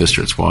Wally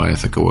Pfister. It's why I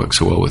think I work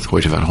so well with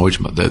Hoyte van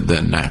Hoytema.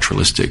 They're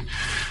naturalistic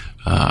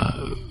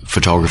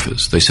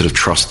photographers. They sort of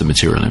trust the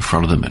material in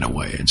front of them in a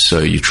way. And so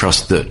you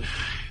trust that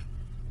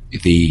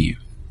the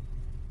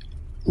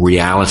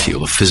reality or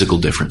the physical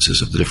differences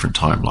of the different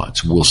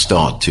timelines will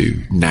start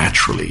to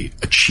naturally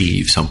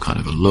achieve some kind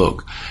of a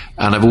look.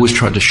 And I've always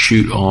tried to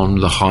shoot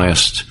on the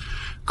highest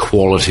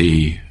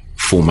quality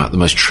format, the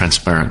most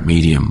transparent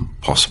medium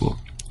possible,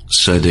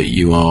 so that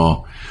you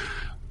are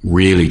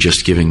really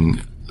just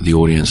giving the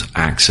audience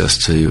access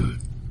to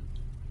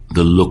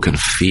the look and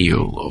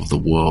feel of the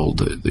world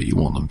that you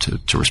want them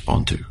to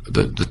respond to,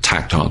 the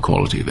tactile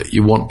quality of it.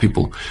 You want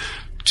people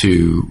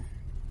to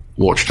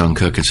watch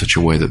Dunkirk in such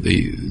a way that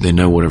they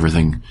know what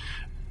everything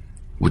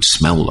would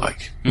smell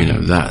like.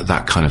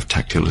 That kind of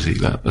tactility,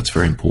 that's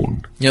very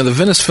important. The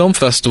Venice Film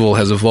Festival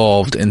has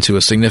evolved into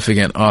a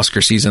significant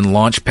Oscar season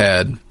launch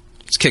pad.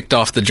 It's kicked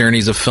off the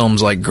journeys of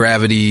films like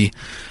Gravity,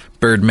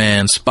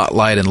 Birdman,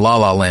 Spotlight, and La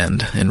La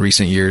Land in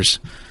recent years.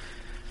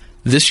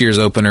 This year's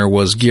opener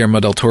was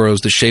Guillermo del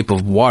Toro's The Shape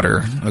of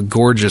Water, a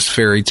gorgeous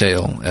fairy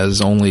tale as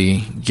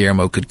only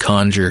Guillermo could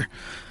conjure.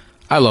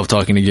 I love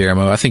talking to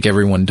Guillermo. I think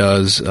everyone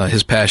does.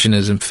 His passion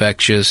is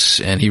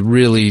infectious, and he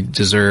really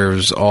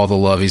deserves all the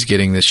love he's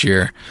getting this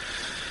year.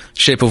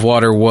 Shape of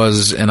Water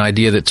was an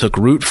idea that took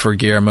root for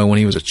Guillermo when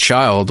he was a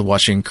child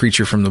watching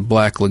Creature from the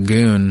Black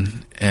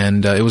Lagoon,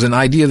 and it was an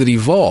idea that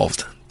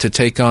evolved to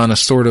take on a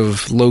sort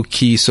of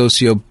low-key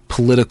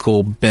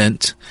socio-political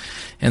bent,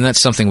 and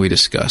that's something we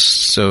discussed.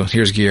 So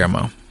here's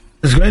Guillermo.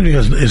 It's great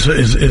because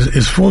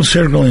it's full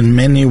circle in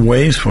many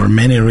ways for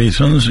many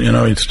reasons.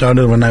 It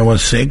started when I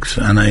was 6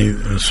 and I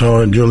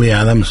saw Julie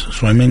Adams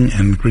swimming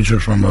in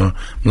Creatures from the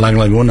Black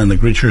Lagoon, and the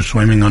creature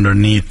swimming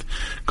underneath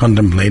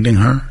contemplating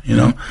her,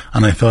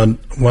 and I thought,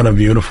 what a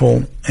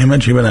beautiful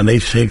image. Even at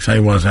age 6, I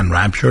was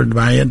enraptured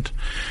by it,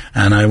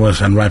 and I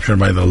was enraptured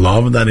by the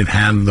love that it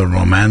had, the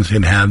romance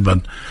it had,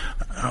 but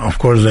of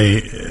course they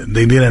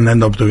didn't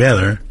end up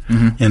together.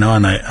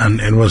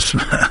 And it was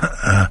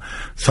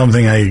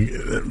something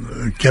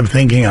I kept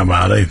thinking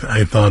about.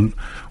 I thought,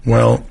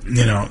 well,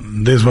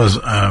 this was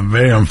a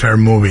very unfair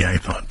movie, I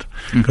thought,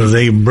 because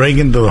they break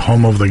into the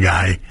home of the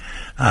guy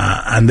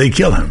and they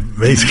kill him.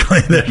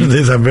 Basically, this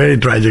is a very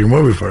tragic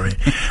movie for me.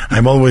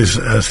 I've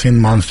always seen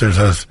monsters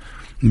as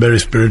very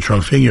spiritual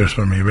figures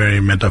for me,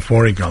 very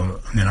metaphorical,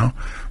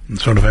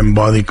 sort of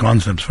embodied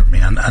concepts for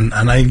me. And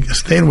I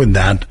stayed with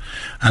that.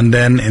 And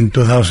then in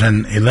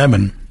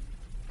 2011,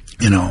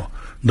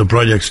 the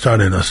project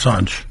started as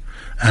such,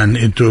 and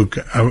it took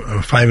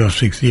 5 or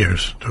 6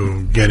 years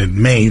to get it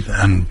made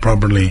and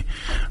properly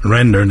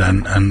rendered,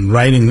 and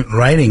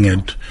writing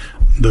it.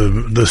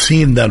 The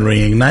seed that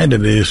reignited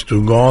it is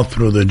to go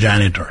through the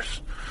janitors,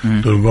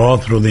 to go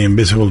through the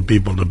invisible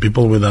people, the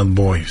people without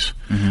voice,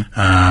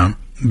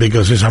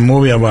 because it's a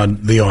movie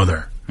about the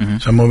other.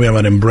 It's a movie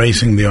about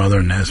embracing the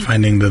otherness,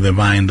 finding the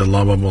divine, the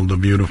lovable, the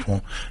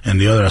beautiful, and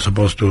the other, as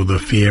opposed to the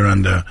fear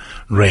and the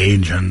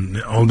rage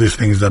and all these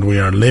things that we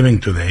are living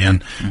today.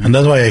 And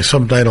that's why I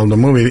subtitled the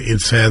movie. It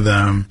said,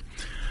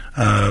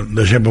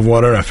 The Shape of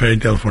Water, A Fairy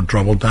Tale for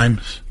Troubled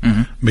Times,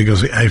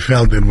 because I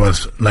felt it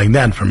was like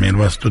that for me. It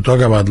was to talk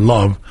about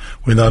love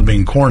without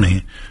being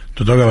corny,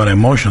 to talk about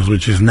emotions,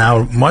 which is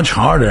now much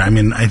harder. I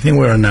mean, I think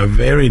we're in a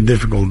very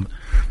difficult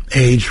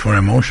age for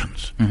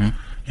emotions.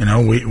 You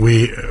know,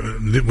 we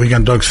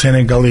can talk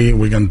cynically,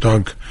 we can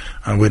talk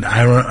with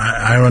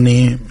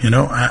irony, you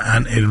know,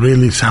 and it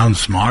really sounds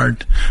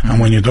smart. And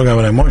when you talk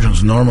about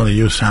emotions, normally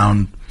you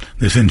sound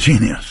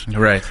disingenuous.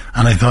 Right.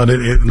 And I thought,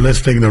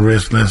 let's take the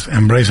risk, let's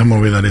embrace a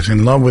movie that is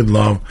in love with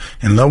love,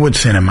 in love with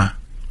cinema,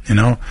 you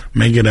know,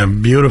 make it a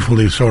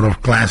beautifully sort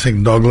of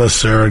classic Douglas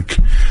Sirk,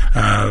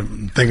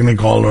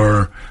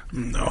 Technicolor,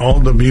 all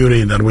the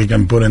beauty that we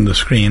can put in the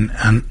screen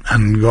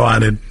and go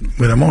at it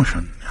with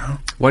emotion. You know?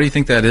 Why do you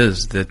think that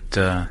is?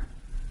 That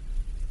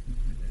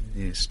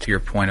is to your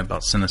point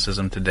about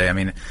cynicism today. I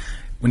mean,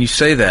 when you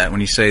say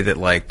that,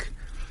 like,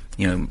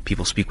 you know,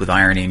 people speak with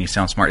irony and you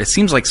sound smart, it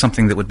seems like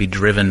something that would be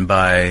driven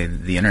by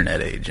the internet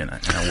age in a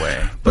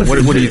way. But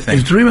what do you think?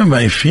 It's driven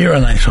by fear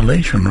and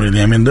isolation,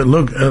 really. I mean,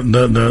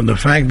 the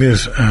fact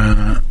is,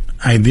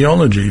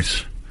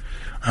 ideologies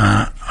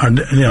are,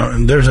 you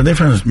know, there's a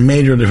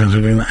major difference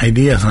between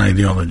ideas and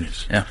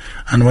ideologies. Yeah.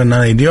 And when an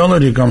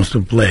ideology comes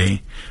to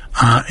play,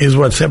 is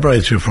what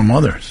separates you from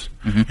others.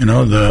 You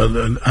know,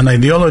 an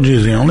ideology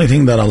is the only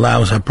thing that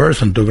allows a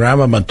person to grab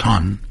a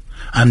baton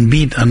and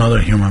beat another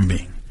human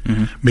being.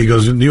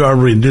 Because you are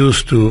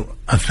reduced to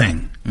a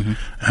thing.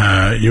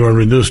 You are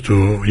reduced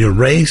to your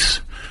race,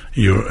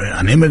 you're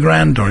an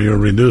immigrant, or you're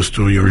reduced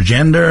to your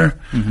gender,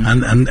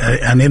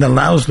 and it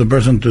allows the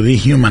person to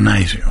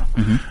dehumanize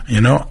you.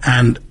 You know,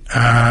 and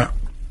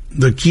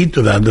the key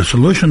to that, the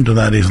solution to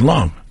that, is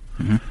love.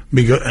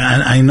 Because,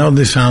 and I know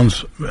this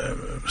sounds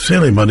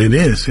silly, but it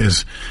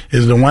is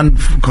the one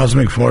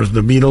cosmic force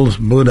the Beatles,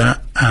 Buddha,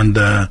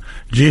 and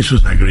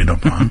Jesus agreed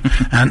upon,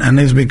 and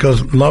it's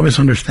because love is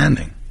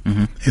understanding.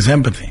 It's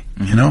empathy,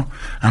 you know?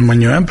 And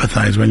when you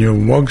empathize, when you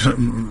walk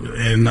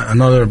in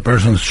another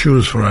person's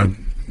shoes for a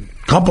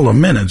couple of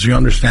minutes, you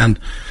understand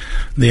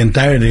the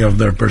entirety of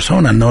their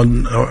persona,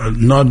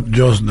 not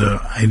just the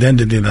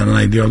identity that an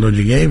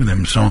ideology gave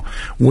them. So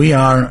we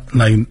are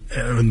like,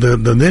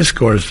 the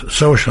discourse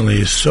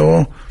socially is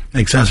so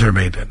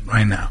exacerbated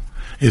right now.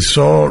 It's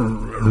so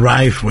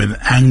rife with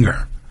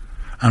anger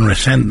and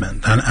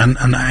resentment.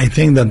 And I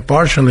think that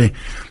partially,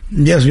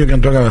 yes, you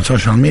can talk about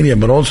social media,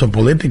 but also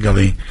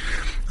politically,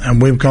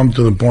 and we've come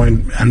to the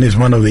point, and it's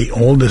one of the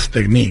oldest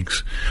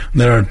techniques.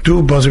 There are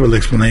two possible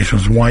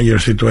explanations why your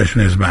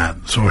situation is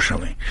bad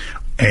socially.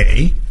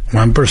 A,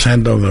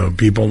 1% of the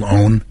people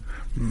own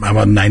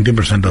about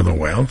 90% of the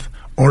wealth,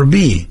 or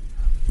B,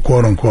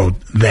 quote unquote,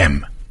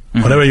 them,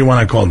 whatever you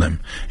want to call them,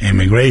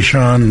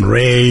 immigration,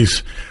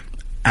 race,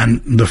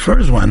 and the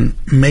first one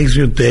makes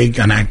you take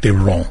an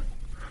active role.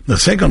 The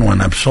second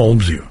one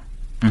absolves you.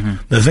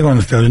 The second one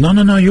is telling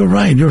you, no, you're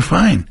right, you're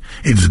fine.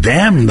 It's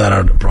them that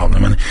are the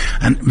problem.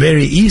 And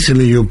very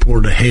easily you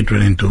pour the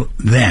hatred into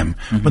them.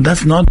 But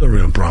that's not the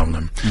real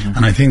problem.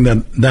 And I think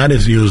that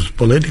is used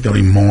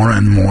politically more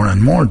and more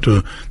and more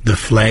to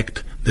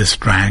deflect,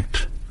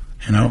 distract,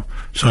 you know.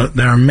 So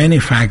there are many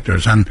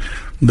factors. And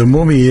the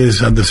movie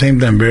is at the same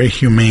time very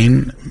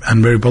humane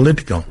and very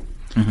political.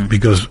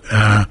 Because,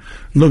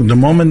 look, the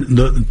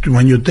moment,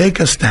 when you take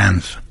a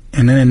stance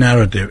in any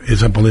narrative,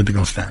 it's a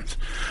political stance.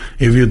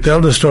 If you tell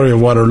the story of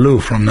Waterloo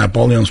from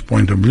Napoleon's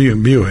point of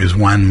view, is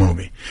one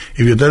movie.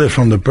 If you tell it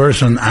from the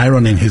person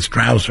ironing his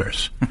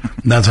trousers,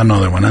 that's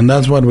another one. And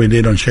that's what we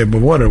did on Shape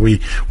of Water. We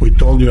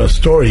told you a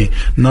story,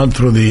 not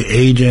through the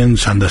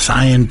agents and the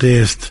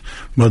scientists,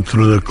 but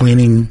through the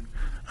cleaning,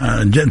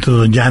 to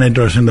the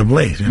janitors in the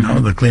place, you know,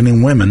 the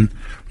cleaning women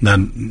that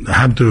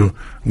had to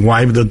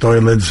wipe the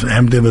toilets,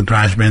 empty the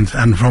trash bins.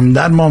 And from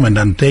that moment,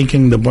 and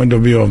taking the point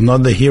of view of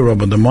not the hero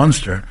but the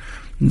monster,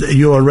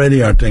 you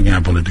already are taking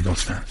a political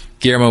stance.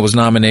 Guillermo was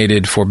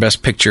nominated for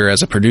Best Picture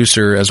as a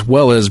producer, as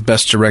well as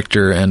Best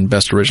Director and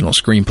Best Original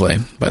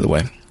Screenplay, by the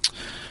way.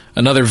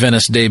 Another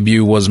Venice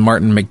debut was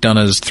Martin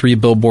McDonagh's 3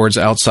 Billboards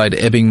Outside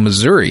Ebbing,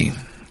 Missouri,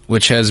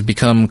 which has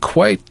become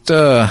quite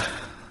the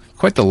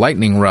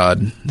lightning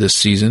rod this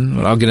season,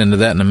 but I'll get into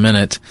that in a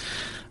minute.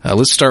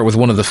 Let's start with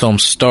one of the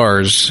film's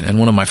stars and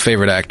one of my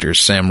favorite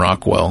actors, Sam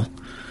Rockwell.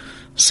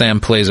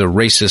 Sam plays a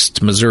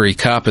racist Missouri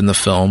cop in the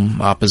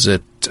film,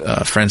 opposite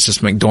Frances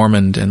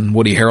McDormand and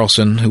Woody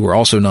Harrelson, who were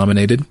also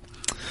nominated.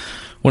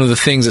 One of the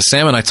things that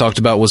Sam and I talked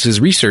about was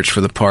his research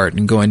for the part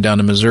and going down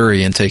to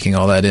Missouri and taking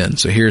all that in.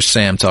 So here's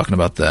Sam talking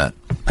about that.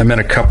 I met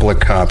a couple of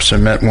cops. I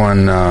met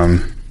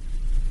one,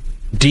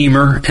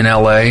 Deemer in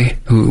L.A.,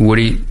 who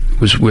Woody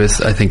was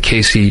with. I think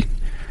Casey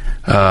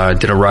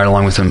did a ride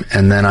along with him.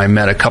 And then I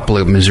met a couple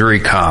of Missouri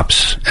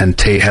cops and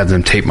had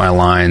them tape my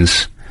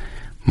lines.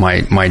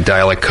 My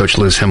dialect coach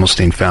Liz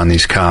Himmelstein found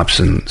these cops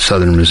in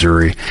southern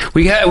Missouri.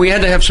 We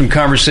had to have some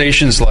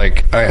conversations.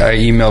 Like I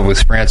emailed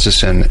with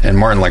Francis and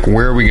Martin. Like,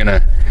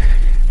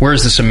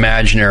 where's this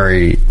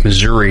imaginary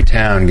Missouri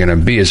town gonna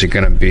be? Is it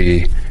gonna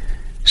be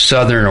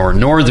Southern or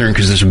Northern,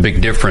 because there's a big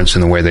difference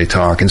in the way they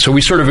talk. And so we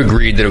sort of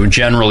agreed that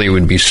it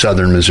would be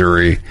Southern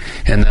Missouri,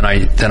 and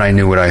then I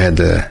knew what I had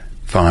to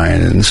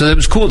find. And so it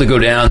was cool to go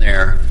down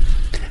there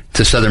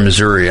to Southern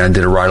Missouri. I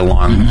did a ride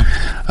along.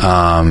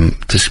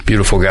 This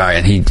beautiful guy,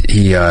 and he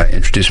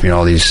introduced me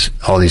to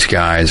all these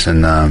guys,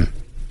 and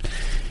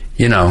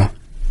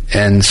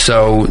and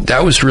so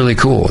that was really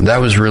cool.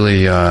 That was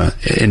really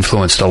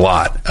influenced a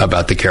lot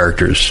about the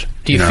characters.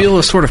 Do you feel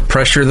a sort of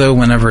pressure, though,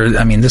 whenever,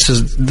 I mean, this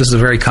is a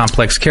very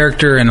complex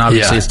character, and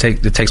obviously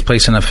it takes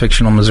place in a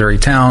fictional Missouri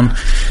town,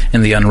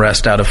 in the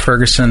unrest out of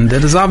Ferguson.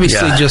 That is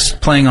obviously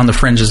just playing on the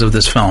fringes of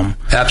this film.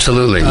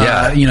 Absolutely,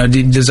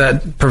 does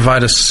that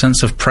provide a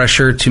sense of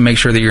pressure to make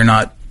sure that you're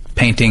not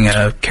painting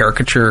a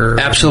caricature?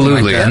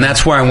 Absolutely, like that? And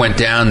that's why I went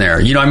down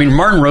there.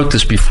 Martin wrote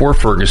this before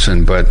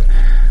Ferguson, but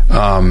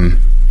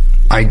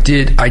I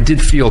did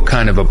feel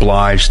kind of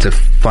obliged to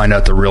find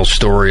out the real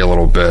story a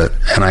little bit,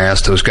 and I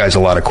asked those guys a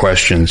lot of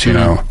questions,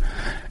 and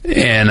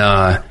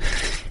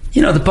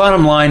the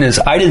bottom line is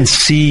I didn't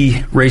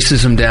see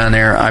racism down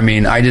there. I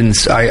mean,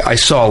 I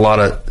saw a lot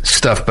of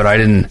stuff, but I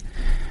didn't.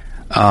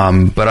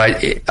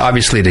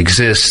 Obviously it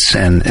exists,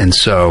 and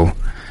so,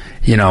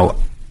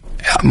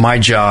 my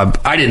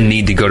job, I didn't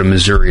need to go to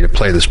Missouri to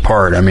play this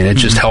part. I mean, it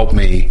just helped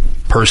me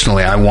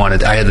personally.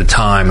 I had the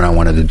time and I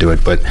wanted to do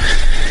it, but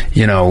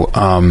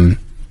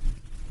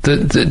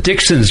the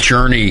Dixon's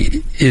journey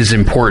is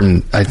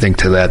important, I think,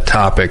 to that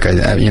topic.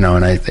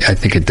 And I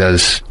think it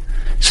does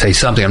say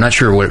something. I'm not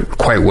sure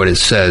quite what it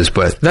says,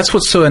 but that's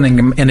what's so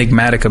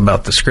enigmatic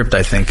about the script.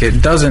 I think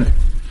it doesn't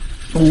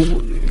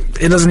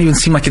even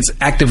seem like it's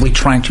actively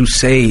trying to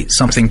say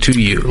something to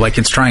you, like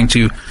it's trying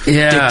to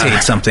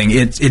dictate something.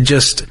 It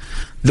just,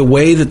 the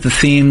way that the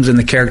themes and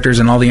the characters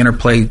and all the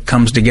interplay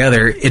comes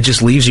together, it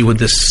just leaves you with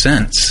this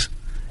sense.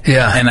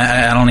 Yeah, and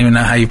I don't even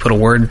know how you put a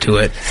word to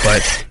it,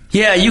 but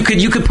yeah, you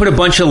could put a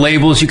bunch of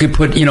labels. You could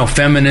put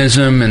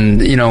feminism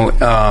and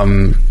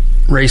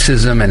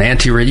racism and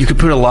anti-racism. You could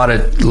put a lot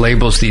of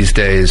labels these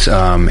days,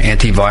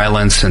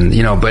 anti-violence, and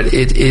but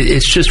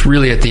it's just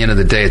really, at the end of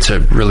the day, it's a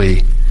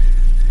really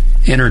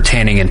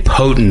entertaining and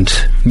potent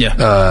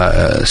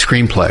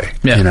screenplay,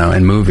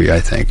 and movie, I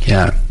think.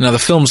 Yeah. Now, the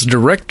film's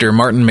director,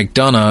 Martin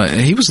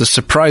McDonagh, he was the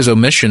surprise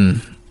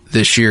omission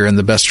this year in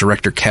the Best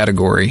Director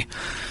category,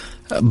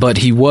 but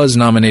he was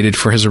nominated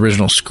for his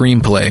original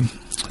screenplay.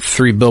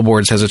 Three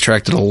Billboards has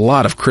attracted a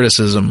lot of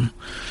criticism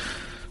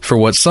for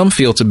what some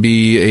feel to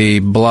be a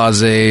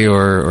blasé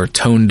or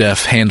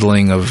tone-deaf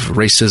handling of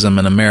racism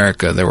in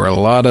America. There were a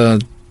lot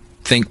of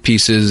think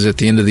pieces at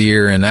the end of the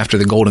year and after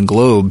the Golden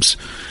Globes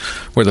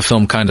where the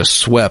film kind of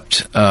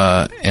swept,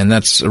 and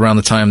that's around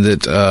the time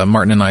that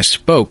Martin and I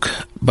spoke.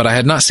 But I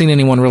had not seen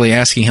anyone really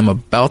asking him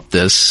about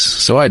this,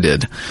 so I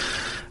did.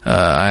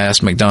 I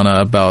asked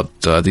McDonagh about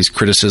these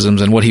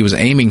criticisms and what he was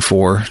aiming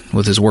for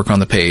with his work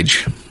on the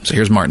page. So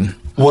here's Martin.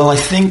 Well, I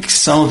think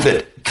some of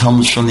it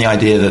comes from the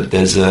idea that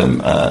there's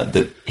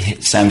that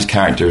Sam's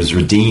character is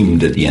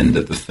redeemed at the end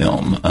of the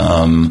film.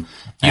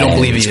 You don't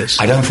believe he is?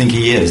 I don't think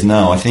he is.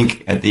 No, I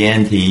think at the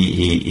end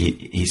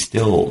he's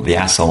still the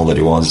asshole that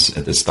he was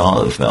at the start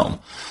of the film.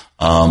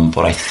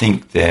 But I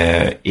think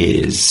there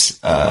is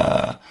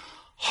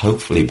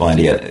hopefully by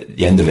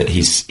the end of it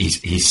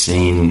he's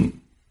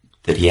seen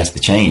that he has to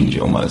change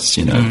almost,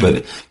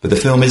 But the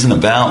film isn't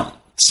about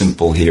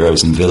simple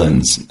heroes and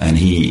villains, and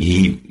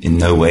he in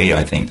no way,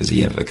 I think, does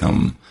he ever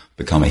become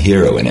a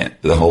hero in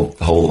it. The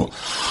whole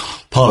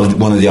part of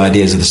one of the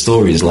ideas of the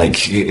story is like,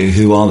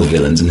 who are the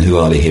villains and who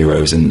are the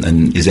heroes,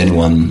 and is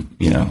anyone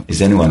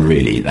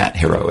really that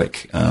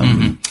heroic?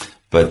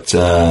 But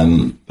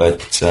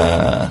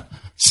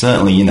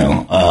certainly,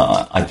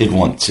 I did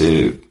want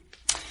to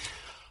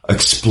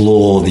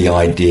explore the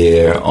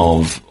idea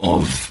of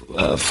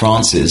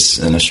Frances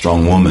and a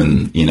strong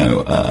woman,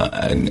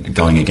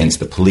 going against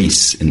the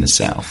police in the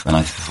South. And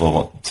I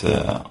thought,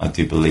 I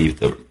do believe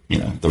that,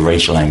 the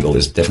racial angle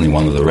is definitely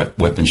one of the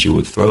weapons she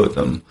would throw at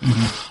them.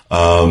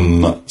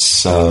 But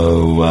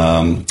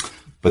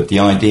the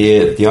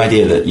idea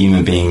that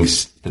human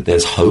beings, that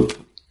there's hope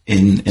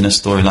in a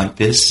story like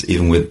this,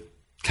 even with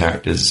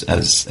characters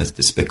as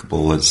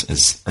despicable as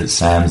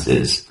Sam's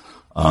is,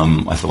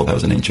 I thought that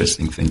was an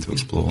interesting thing to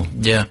explore.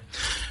 Yeah.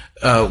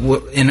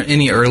 In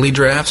any early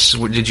drafts,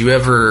 did you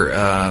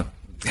ever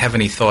have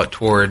any thought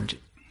toward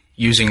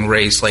using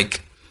race,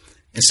 like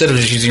instead of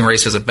just using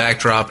race as a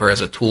backdrop or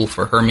as a tool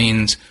for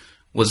Hermines,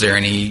 was there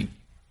any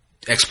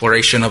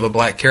exploration of a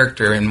black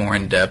character in more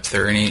in depth,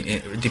 or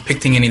any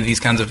depicting any of these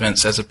kinds of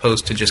events as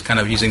opposed to just kind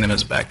of using them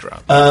as a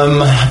backdrop?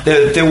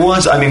 There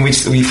was. I mean,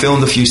 we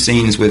filmed a few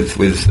scenes with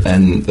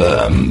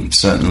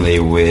certainly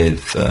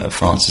with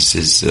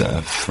Frances's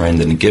friend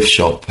in the gift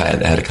shop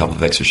had a couple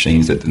of extra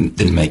scenes that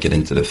didn't make it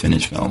into the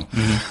finished film.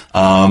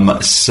 But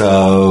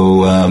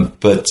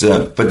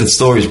the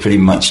story is pretty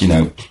much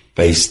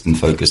based and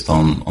focused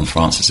on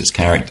Frances's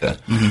character.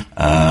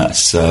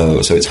 So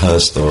it's her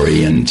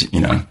story, and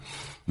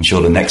I'm sure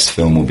the next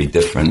film will be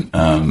different,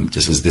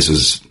 just as this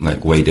was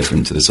like way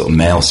different to the sort of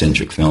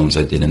male-centric films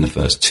I did in the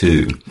first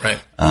two. Right.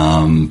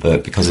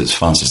 But because it's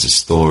Frances'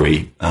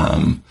 story,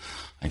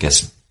 I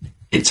guess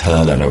it's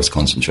her that I was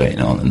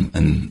concentrating on,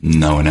 and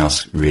no one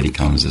else really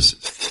comes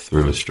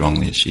through as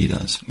strongly as she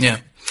does. Yeah.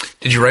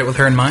 Did you write with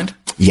her in mind?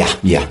 Yeah.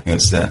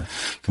 It's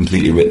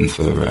completely written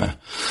for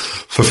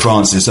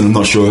Frances, and I'm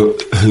not sure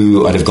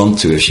who I'd have gone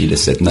to if she'd have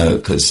said no,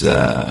 because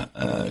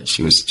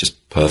she was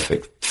just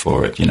perfect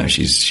for it. You know,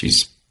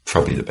 she's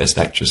probably the best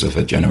actress of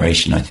her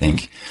generation, I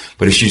think.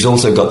 But if she's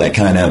also got that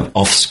kind of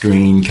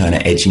off-screen kind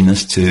of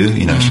edginess too,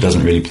 you know, she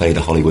doesn't really play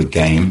the Hollywood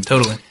game.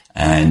 Totally.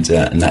 And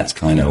that's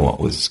kind of what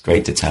was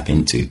great to tap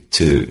into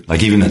too.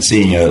 Like even at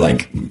seeing her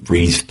like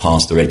breeze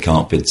past the red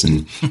carpets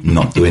and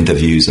not do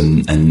interviews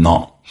and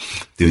not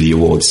do the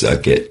awards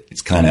circuit,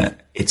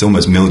 it's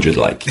almost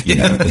Mildred-like, you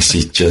know.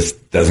 She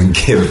just doesn't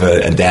give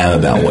a damn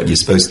about what you're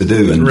supposed to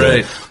do, and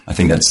right. I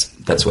think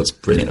that's what's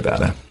brilliant about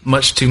her.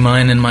 Much to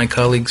mine and my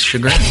colleagues'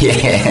 chagrin.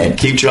 Yeah,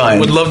 keep trying.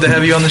 Would love to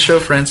have you on the show,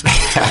 Frances.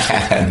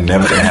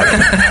 Never gonna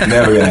happen.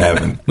 Never gonna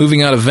happen.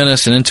 Moving out of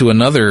Venice and into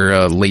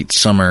another late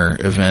summer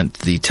event,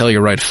 the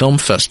Telluride Film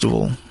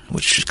Festival,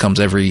 which comes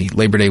every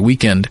Labor Day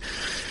weekend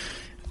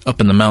up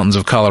in the mountains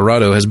of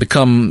Colorado, has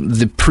become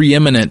the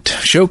preeminent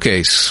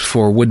showcase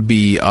for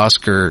would-be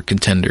Oscar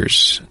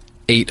contenders.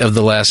 8 of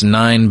the last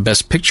 9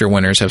 Best Picture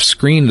winners have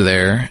screened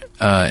there,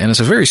 and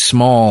it's a very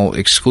small,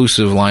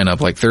 exclusive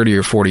lineup, like 30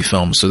 or 40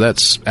 films, so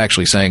that's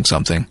actually saying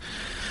something.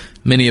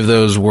 Many of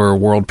those were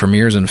world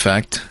premieres, in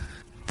fact.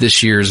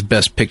 This year's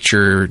Best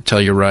Picture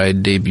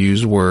Telluride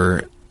debuts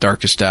were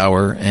Darkest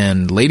Hour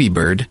and Lady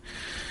Bird.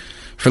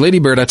 For Lady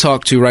Bird, I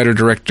talked to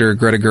writer-director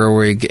Greta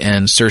Gerwig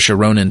and Saoirse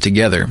Ronan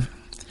together.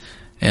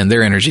 And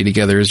their energy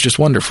together is just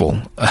wonderful,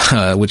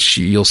 which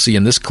you'll see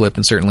in this clip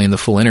and certainly in the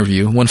full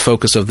interview. One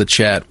focus of the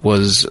chat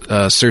was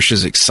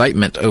Saoirse's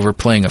excitement over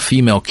playing a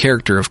female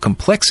character of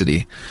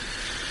complexity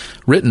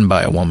written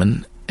by a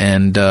woman.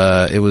 And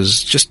it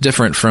was just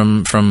different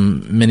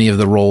from many of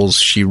the roles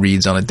she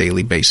reads on a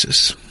daily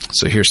basis.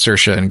 So here's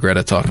Saoirse and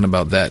Greta talking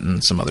about that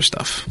and some other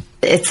stuff.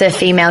 It's a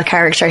female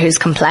character who's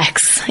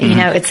complex. You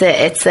know, it's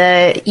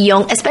a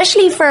young,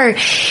 especially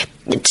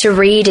to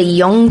read a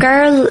young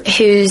girl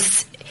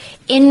who's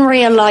in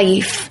real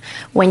life,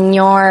 when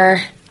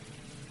you're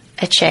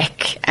a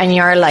chick and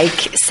you're like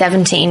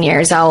 17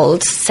 years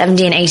old,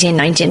 17, 18,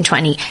 19,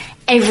 20,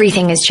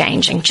 everything is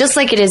changing, just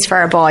like it is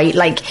for a boy.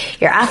 Like,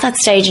 you're at that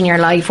stage in your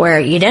life where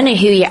you don't know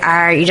who you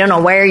are, you don't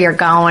know where you're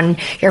going,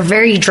 you're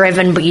very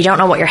driven, but you don't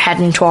know what you're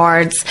heading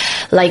towards.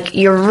 Like,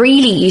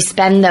 you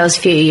spend those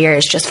few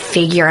years just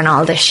figuring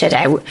all this shit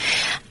out.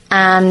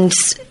 And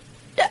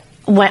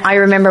I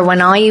remember when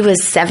I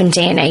was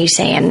 17,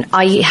 18,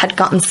 I had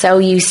gotten so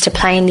used to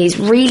playing these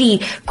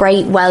really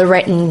great,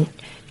 well-written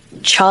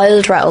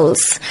child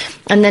roles.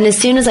 And then as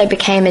soon as I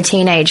became a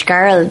teenage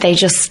girl, they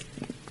just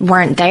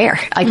weren't there.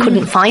 I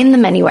couldn't find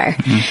them anywhere.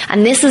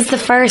 And this is the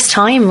first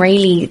time,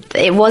 really,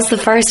 it was the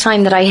first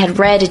time that I had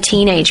read a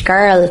teenage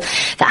girl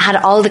that had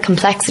all the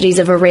complexities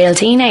of a real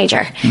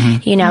teenager.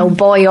 You know,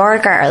 boy or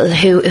girl,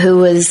 who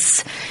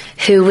was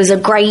a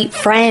great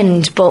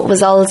friend, but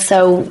was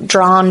also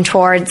drawn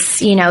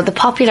towards, you know, the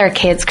popular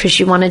kids because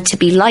she wanted to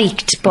be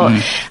liked, but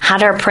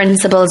had her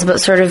principles, but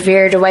sort of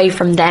veered away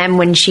from them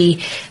when she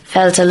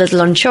felt a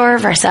little unsure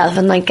of herself.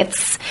 And like,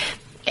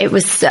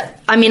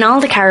 all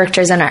the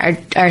characters in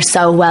it are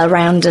so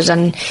well-rounded,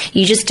 and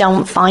you just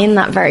don't find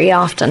that very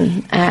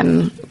often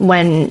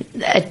when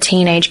a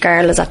teenage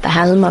girl is at the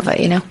helm of it,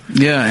 you know?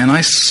 Yeah, and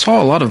I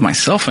saw a lot of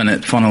myself in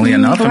it, funnily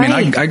enough. Right.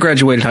 I mean, I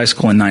graduated high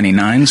school in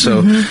 99,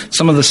 so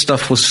some of the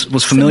stuff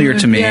was familiar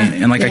to me,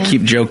 and I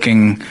keep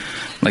joking,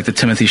 like the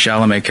Timothée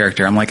Chalamet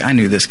character, I'm like, I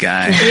knew this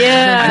guy.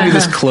 Yeah. I knew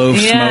this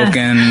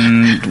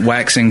clove-smoking,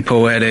 waxing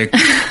poetic,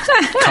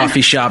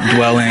 coffee shop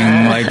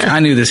dwelling, like, I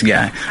knew this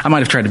guy. I might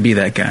have tried to be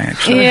that guy,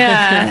 actually.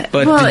 Yeah.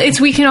 But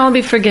we can all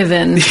be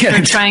forgiven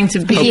for trying to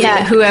be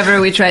whoever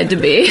we tried to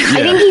be.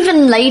 I think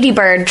even Lady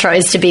Bird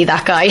tries to be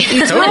that guy.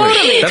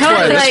 Totally. That's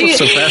why this was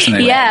so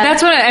fascinating. Yeah.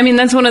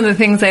 That's one of the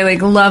things I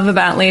love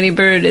about Lady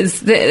Bird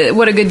is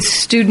what a good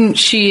student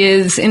she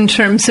is in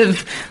terms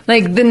of,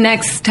 like, the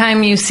next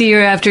time you see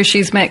her after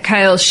she's met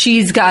Kyle,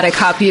 she's got a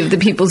copy of The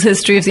People's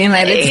History of the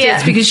United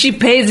States because she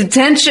pays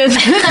attention.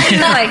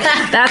 She's like,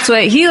 that's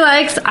what he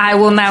likes. I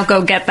will now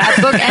go get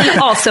that book and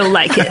also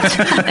like it.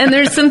 And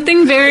there's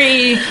something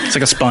very... It's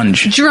like a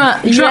sponge.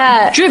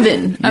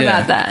 Driven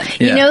about that.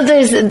 You know,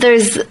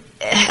 there's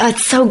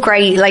it's so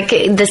great. Like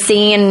the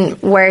scene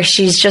where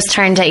she's just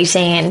turned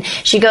 18,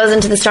 she goes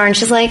into the store and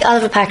she's like, I'll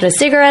have a packet of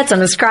cigarettes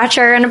and a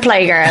scratcher and a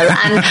Playgirl.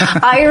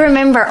 And I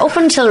remember up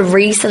until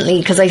recently,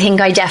 because I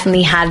think I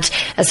definitely had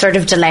a sort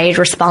of delayed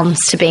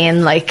response to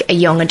being like a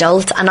young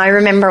adult. And I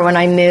remember when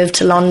I moved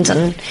to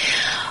London,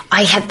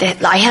 I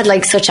had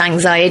like such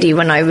anxiety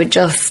when I would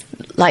just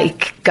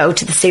like go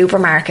to the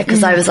supermarket,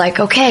 because I was like,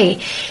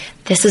 okay,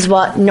 this is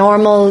what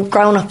normal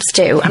grown-ups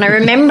do. And I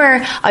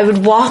remember I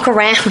would walk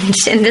around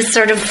in this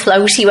sort of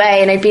floaty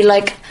way and I'd be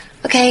like,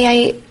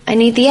 okay, I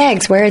need the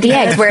eggs. Where are the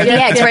eggs? Where are the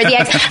eggs? Where are the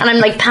eggs? And I'm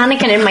like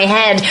panicking in my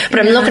head, but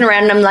I'm looking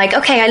around and I'm like,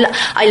 okay,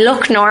 I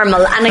look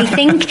normal. And I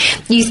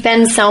think you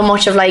spend so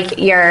much of like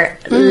your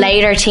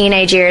later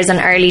teenage years and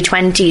early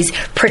 20s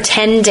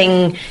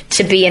pretending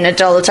to be an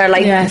adult, or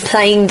like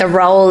playing the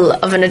role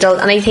of an adult.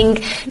 And I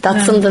think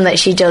that's something that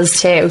she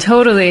does too.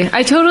 Totally.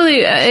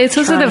 It's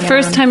also the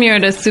first time you're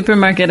at a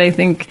supermarket, I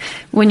think,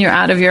 when you're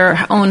out of your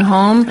own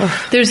home.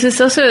 There's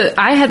this also,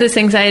 I had this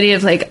anxiety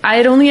of like,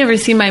 I'd only ever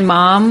see my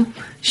mom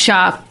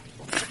shop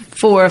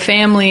for a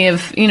family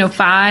of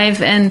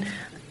 5, and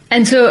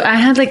so I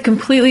had like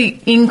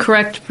completely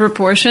incorrect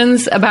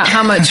proportions about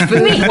how much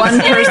food one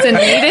person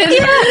needed.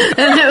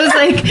 And I was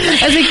like,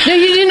 no,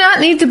 you do not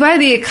need to buy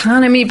the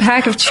economy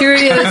pack of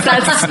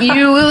Cheerios. It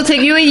will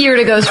take you a year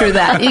to go through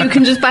that. You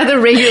can just buy the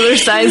regular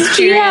sized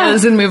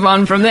Cheerios and move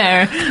on from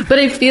there. But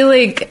I feel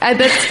like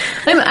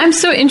I'm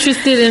so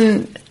interested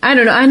in, I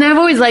don't know, and I've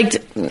always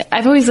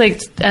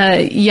liked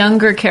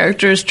younger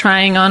characters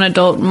trying on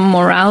adult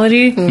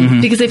morality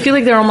because I feel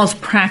like they're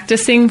almost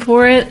practicing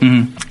for it.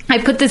 I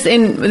put this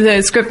in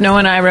the script Noah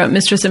and I wrote,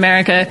 Mistress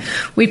America.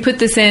 We put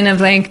this in of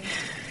like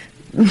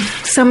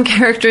some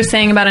character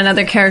saying about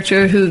another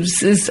character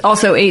is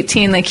also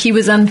 18, like he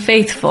was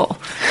unfaithful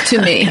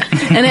to me.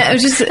 And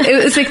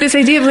it was like this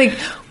idea of like,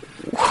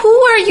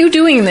 who are you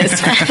doing this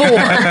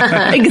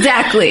for?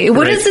 Exactly.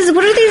 What is this?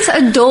 What are these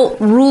adult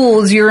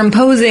rules you're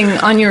imposing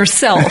on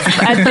yourself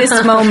at this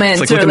moment? It's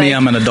like, look at me,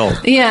 I'm an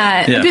adult.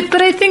 Yeah.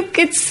 But I think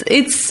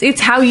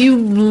it's how you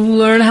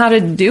learn how to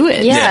do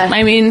it. Yeah.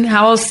 I mean,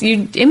 how else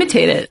you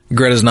imitate it?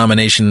 Greta's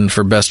nomination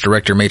for Best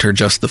Director made her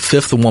just the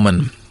 5th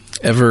woman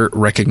ever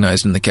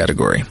recognized in the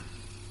category.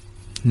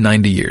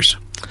 90 years.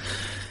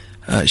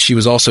 She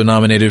was also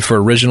nominated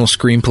for Original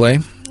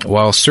Screenplay,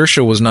 while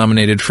Saoirse was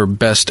nominated for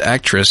Best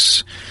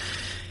Actress.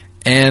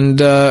 And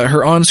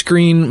her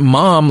on-screen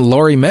mom,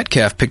 Laurie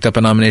Metcalf, picked up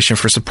a nomination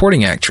for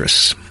Supporting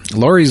Actress.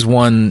 Laurie's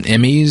won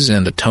Emmys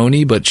and a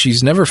Tony, but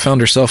she's never found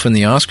herself in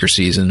the Oscar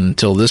season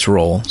until this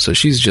role, so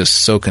she's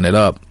just soaking it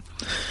up.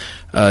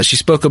 She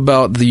spoke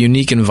about the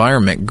unique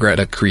environment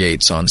Greta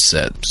creates on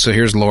set. So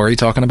here's Laurie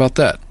talking about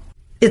that.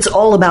 It's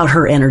all about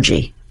her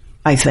energy,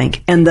 I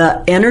think. And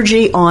the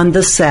energy on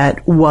the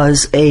set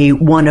was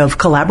one of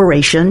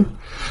collaboration,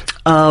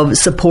 of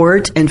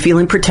support and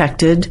feeling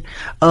protected,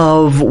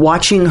 of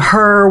watching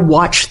her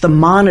watch the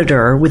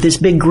monitor with this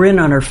big grin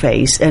on her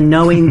face and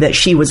knowing that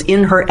she was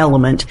in her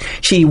element.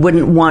 She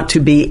wouldn't want to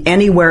be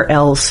anywhere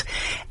else,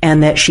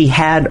 and that she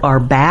had our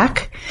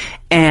back.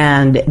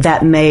 And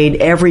that made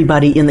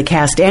everybody in the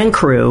cast and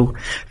crew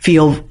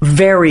feel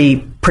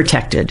very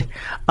protected.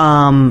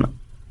 And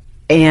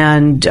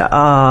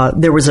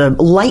there was a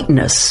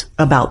lightness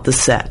about the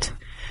set.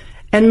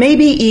 And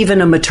maybe even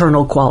a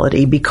maternal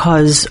quality,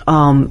 because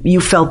you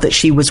felt that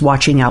she was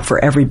watching out for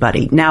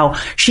everybody. Now,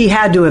 she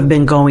had to have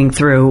been going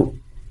through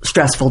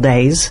stressful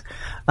days,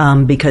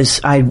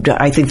 because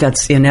I think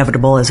that's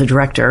inevitable as a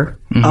director,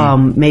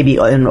 maybe,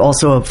 and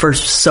also a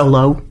first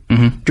solo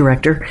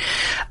director.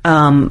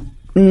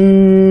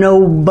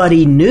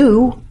 Nobody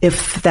knew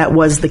if that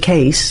was the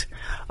case.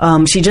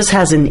 She just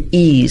has an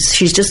ease.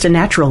 She's just a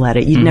natural at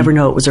it. You'd never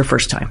know it was her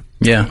first time.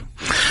 Yeah.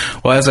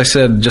 Well, as I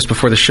said just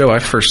before the show, I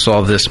first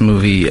saw this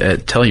movie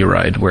at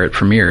Telluride where it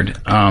premiered.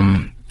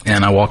 And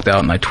I walked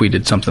out and I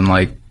tweeted something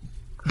like,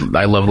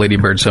 I love Lady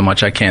Bird so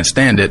much I can't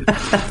stand it.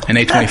 And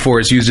A24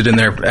 has used it in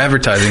their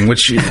advertising,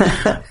 which,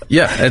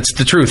 yeah, it's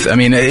the truth. I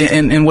mean,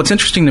 and what's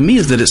interesting to me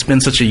is that it's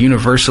been such a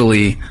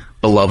universally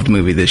beloved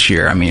movie this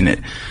year. I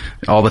mean,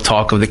 all the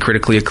talk of the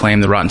critically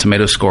acclaimed, the Rotten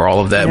Tomatoes score, all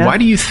of that. Yeah. Why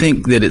do you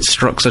think that it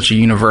struck such a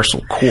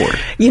universal chord?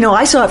 You know,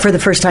 I saw it for the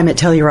first time at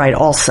Telluride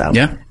also.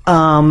 Yeah.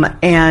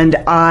 And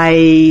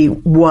I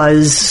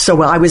was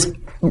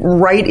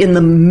right in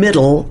the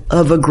middle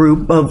of a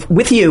group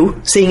with you,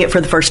 seeing it for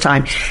the first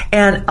time.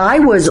 And I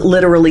was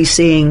literally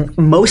seeing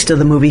most of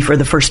the movie for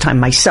the first time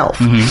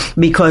myself,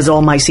 because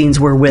all my scenes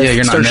were with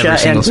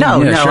Saoirse. And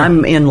sure.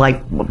 I'm in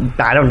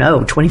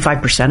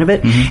 25% of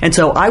it. And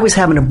so I was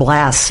having a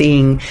blast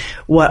seeing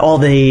what all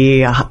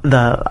the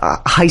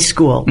high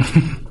school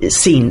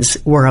scenes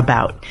were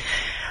about.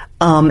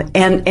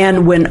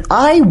 And when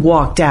I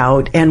walked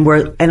out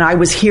and I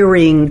was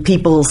hearing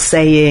people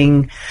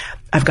saying,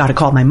 I've got to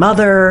call my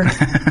mother.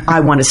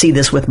 I want to see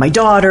this with my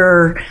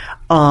daughter.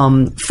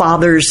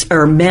 Fathers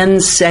or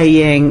men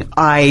saying,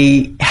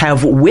 I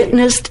have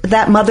witnessed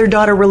that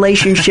mother-daughter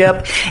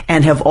relationship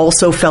and have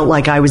also felt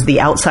like I was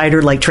the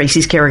outsider, like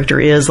Tracy's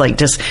character is, like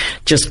just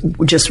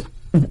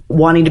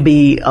wanting to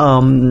be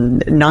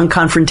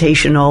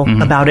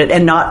non-confrontational about it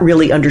and not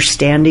really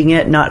understanding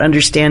it, not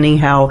understanding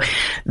how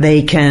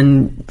they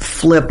can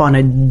flip on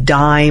a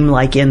dime,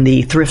 like in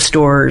the thrift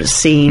store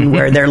scene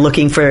where they're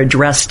looking for a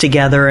dress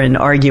together and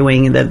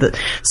arguing,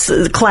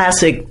 the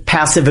classic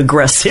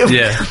passive-aggressive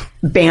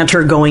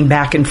banter going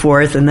back and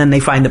forth, and then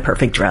they find the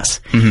perfect dress.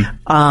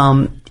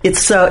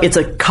 It's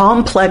a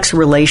complex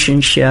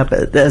relationship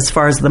as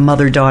far as the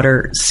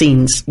mother-daughter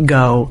scenes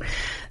go,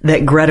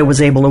 that Greta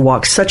was able to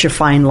walk such a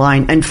fine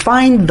line and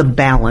find the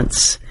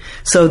balance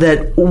so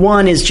that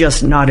one is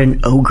just not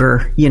an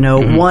ogre,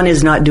 one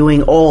is not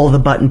doing all the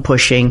button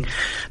pushing.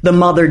 The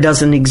mother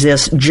doesn't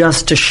exist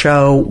just to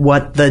show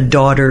what the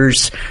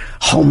daughter's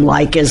home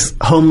life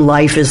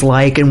is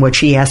like and what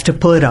she has to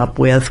put up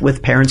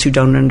with parents who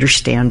don't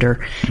understand her.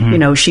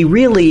 She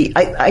really,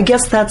 I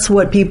guess that's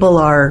what people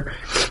are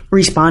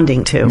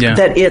responding to,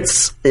 that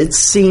it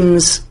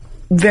seems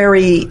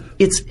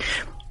it's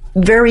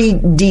very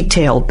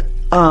detailed.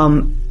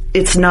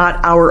 It's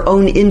not our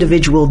own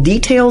individual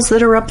details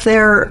that are up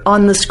there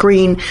on the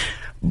screen,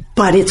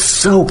 but it's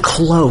so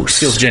close.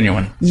 Feels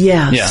genuine.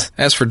 Yes. Yeah.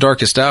 As for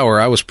Darkest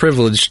Hour, I was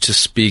privileged to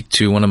speak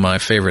to one of my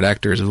favorite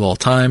actors of all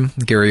time,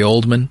 Gary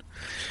Oldman.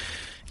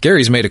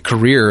 Gary's made a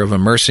career of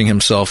immersing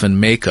himself in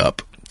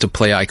makeup to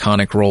play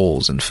iconic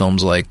roles in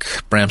films like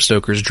Bram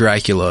Stoker's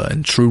Dracula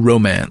and True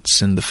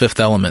Romance and The Fifth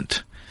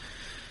Element.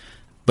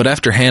 But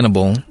after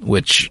Hannibal,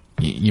 which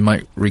you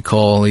might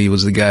recall he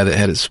was the guy that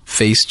had his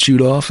face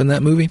chewed off in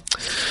that movie,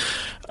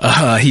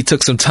 he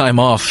took some time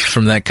off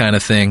from that kind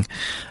of thing.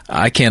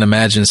 I can't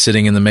imagine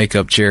sitting in the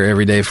makeup chair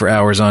every day for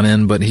hours on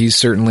end, but he's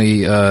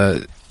certainly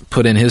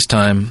put in his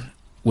time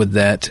with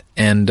that,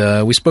 and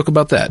we spoke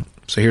about that.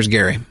 So here's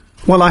Gary.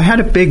 Well, I had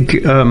a big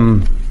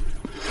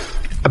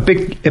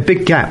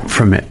gap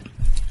from it.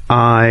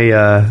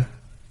 The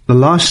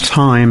last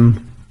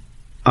time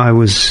I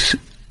was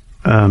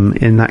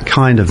in that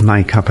kind of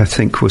makeup, I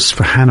think, was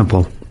for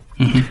Hannibal,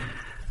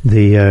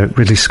 the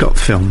Ridley Scott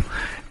film,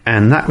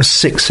 and that was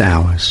 6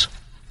 hours.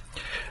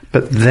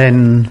 But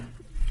then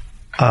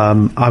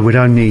I would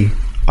only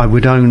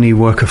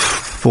work a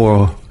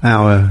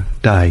 4-hour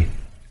day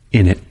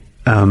in it,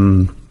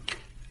 and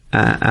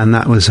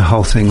that was the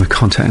whole thing with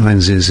contact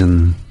lenses,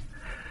 and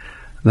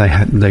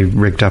they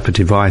rigged up a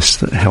device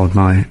that held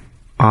my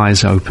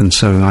eyes open,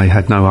 so I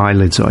had no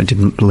eyelids, so I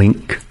didn't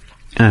blink,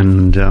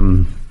 and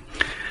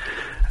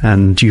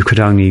you could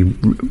only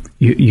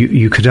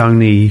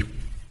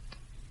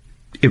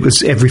it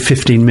was every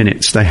 15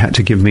 minutes they had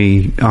to give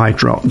me eye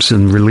drops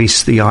and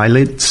release the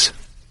eyelids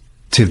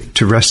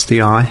to rest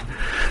the eye.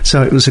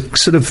 So it was a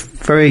sort of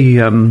very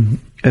a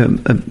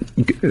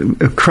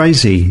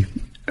crazy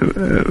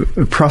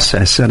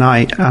process, and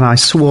I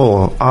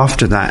swore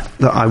after that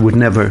I would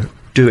never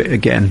do it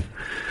again,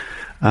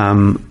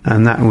 and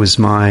that was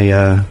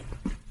my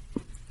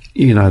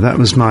that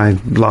was my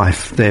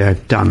life there,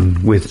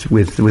 done with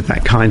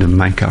that kind of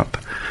makeup.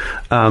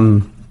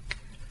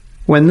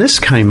 When this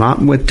came up,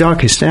 with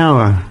Darkest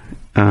Hour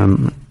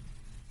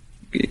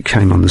it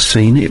came on the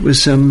scene, it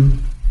was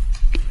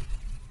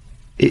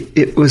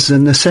it was a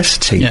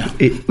necessity. Yeah.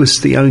 It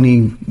was the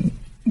only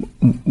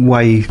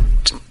way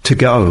to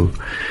go.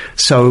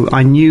 So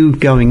I knew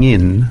going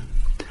in,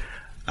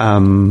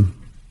 and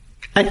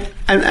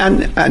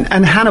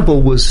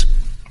Hannibal was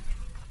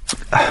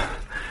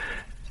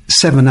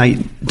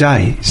 7-8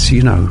 days,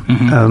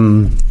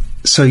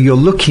 so you're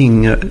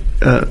looking at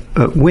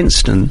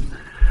Winston,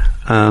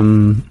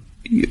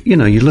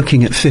 you're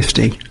looking at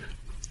 50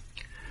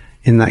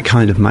 in that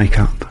kind of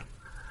makeup,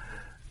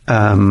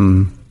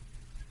 and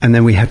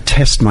then we had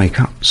test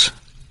makeups.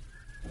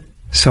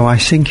 So I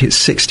think it's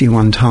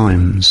 61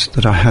 times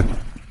that I had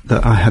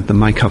the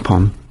makeup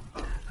on,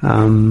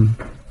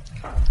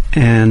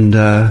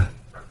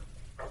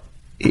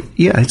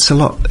 it's a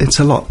lot. It's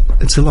a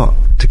lot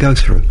to go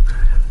through.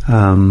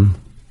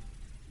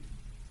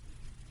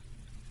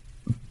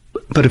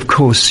 But of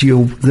course,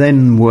 you're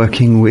then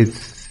working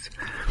with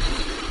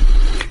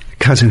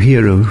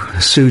Kazuhiro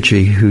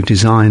Tsuji, who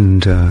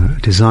designed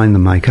the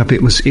makeup.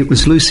 It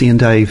was Lucy and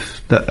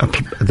Dave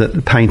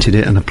that painted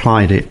it and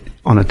applied it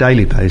on a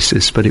daily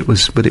basis. But it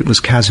was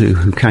Kazu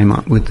who came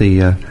up with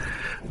the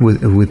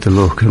with the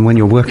look. And when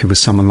you're working with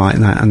someone like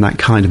that and that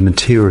kind of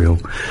material,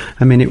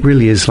 I mean, it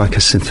really is like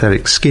a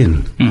synthetic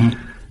skin. Mm-hmm.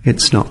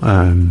 It's not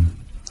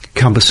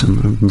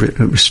cumbersome,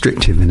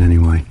 restrictive in any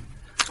way.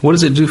 What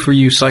does it do for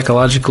you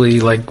psychologically,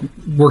 like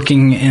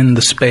working in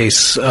the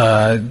space,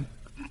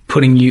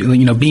 putting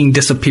you, being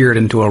disappeared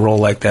into a role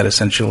like that,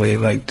 essentially?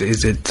 Like,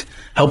 is it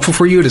helpful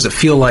for you? Does it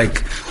feel like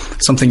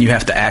something you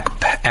have to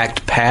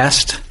act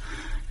past?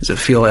 Does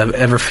it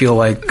ever feel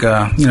like,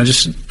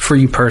 just for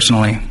you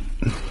personally?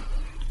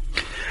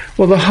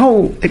 Well, the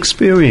whole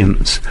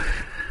experience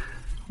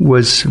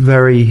was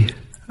very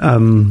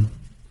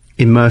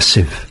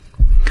immersive.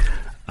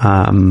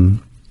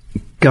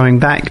 Going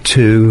back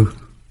to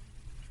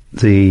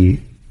the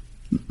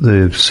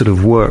sort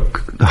of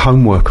work, the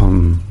homework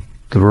on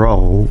the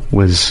role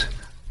was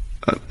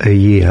a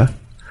year,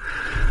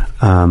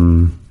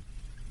 and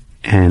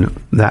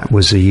that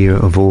was a year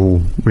of all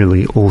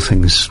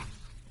things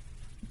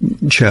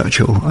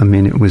Churchill. I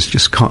mean, it was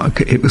just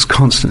it was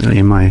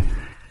constantly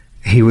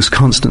he was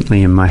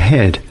constantly in my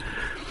head.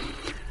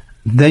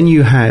 Then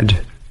you had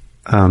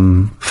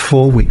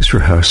 4 weeks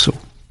rehearsal,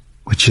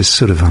 which is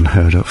sort of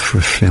unheard of for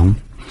a film,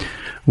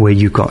 where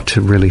you got to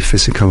really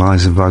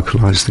physicalize and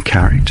vocalize the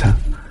character.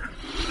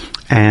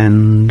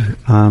 And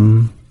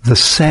the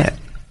set,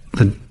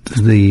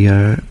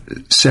 the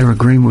Sarah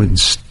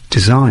Greenwood's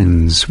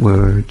designs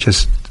were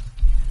just,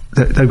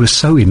 they were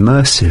so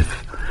immersive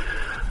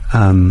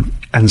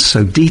and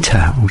so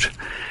detailed.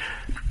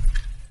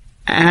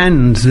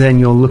 And then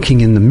you're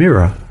looking in the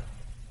mirror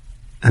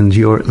and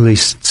you're at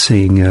least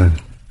seeing an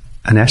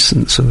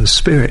essence or a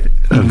spirit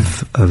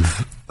of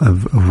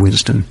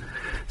Winston.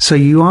 So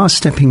you are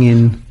stepping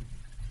in.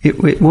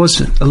 It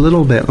was a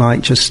little bit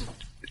like just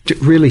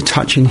really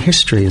touching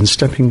history and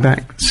stepping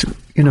back.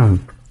 You know,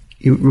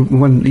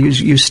 when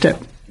you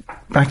step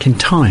back in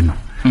time.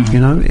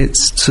 You know,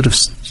 it's sort of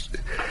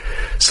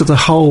so the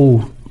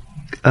whole.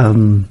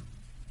 A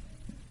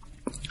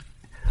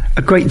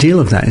great deal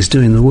of that is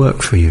doing the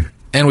work for you.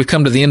 And we've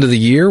come to the end of the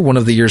year. One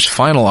of the year's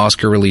final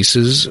Oscar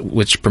releases,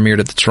 which premiered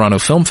at the Toronto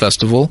Film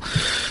Festival,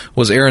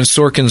 was Aaron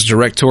Sorkin's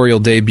directorial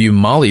debut,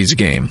 Molly's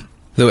Game.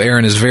 Though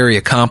Aaron is very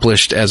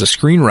accomplished as a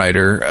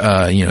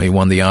screenwriter, he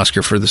won the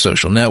Oscar for The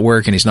Social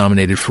Network, and he's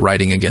nominated for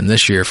writing again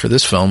this year for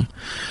this film.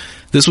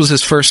 This was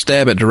his first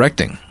stab at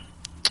directing.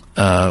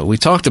 We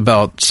talked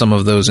about some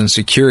of those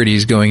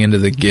insecurities going into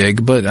the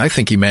gig, but I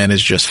think he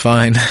managed just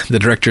fine. The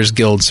Directors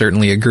Guild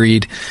certainly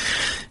agreed.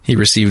 He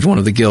received one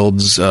of the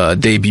Guild's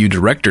debut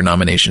director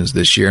nominations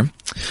this year.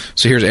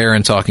 So here's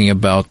Aaron talking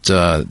about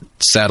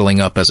saddling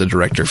up as a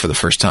director for the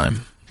first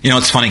time. You know,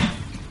 it's funny.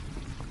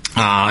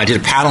 I did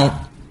a panel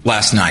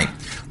last night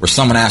where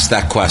someone asked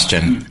that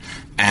question,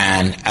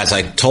 and as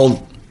I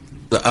told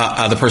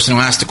the person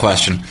who asked the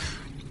question,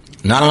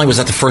 not only was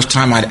that the first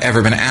time I'd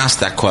ever been asked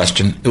that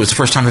question, it was the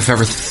first time I've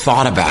ever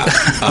thought about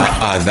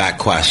that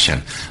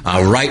question.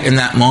 Right in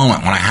that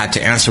moment when I had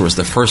to answer was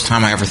the first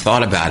time I ever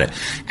thought about it.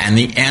 And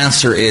the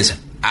answer is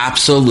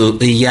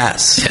absolutely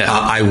yes. Yeah.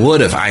 I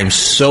would have. I am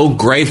so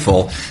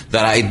grateful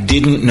that I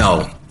didn't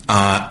know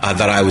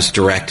that I was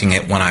directing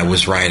it when I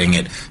was writing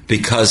it,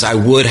 because I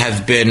would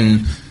have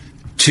been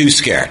too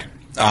scared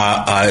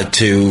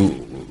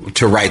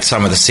to write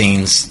some of the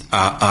scenes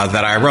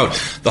that I wrote.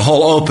 The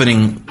whole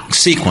opening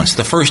sequence,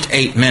 the first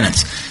 8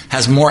 minutes,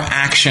 has more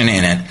action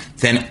in it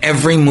than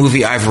every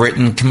movie I've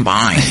written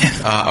combined.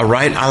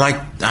 Right?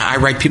 I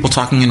write people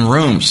talking in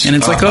rooms. And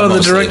it's like, the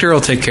director will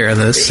take care of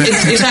this.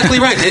 It's exactly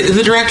right.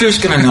 The director's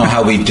going to know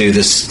how we do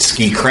this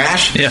ski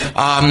crash. Yeah.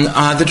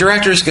 The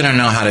director's going to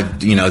know how to,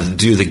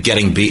 do the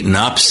getting beaten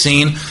up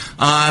scene.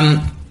 And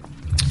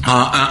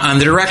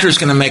the director's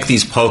going to make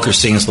these poker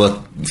scenes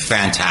look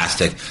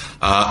fantastic.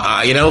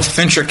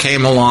 Fincher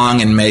came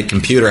along and made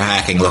computer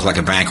hacking look like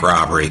a bank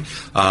robbery.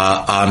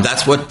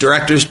 That's what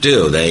directors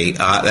do. They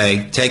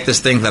take this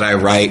thing that I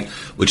write,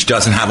 which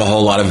doesn't have a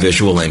whole lot of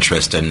visual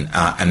interest,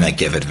 and they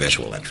give it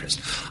visual interest.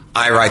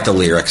 I write the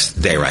lyrics,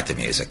 they write the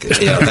music.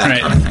 That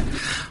right. Kind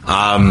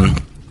of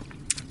thing.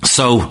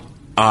 So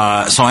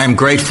I am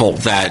grateful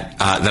that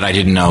I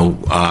didn't know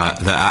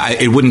that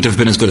it wouldn't have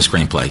been as good a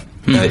screenplay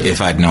if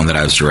I'd known that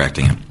I was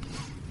directing it.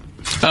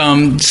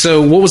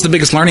 So what was the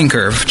biggest learning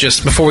curve?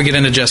 Just before we get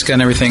into Jessica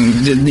and everything,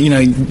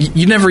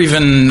 you never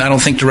even, I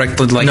don't think,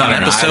 directed an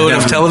episode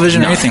of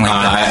television or anything like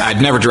that.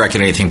 I'd never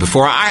directed anything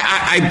before.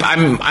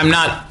 I'm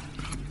not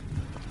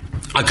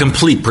a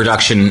complete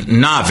production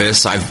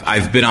novice.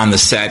 I've been on the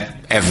set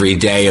every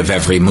day of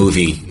every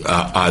movie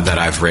that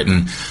I've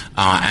written,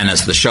 and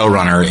as the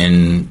showrunner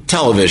in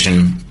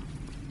television,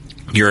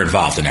 you're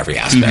involved in every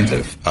aspect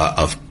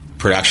of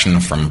production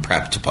from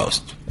prep to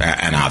post,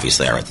 and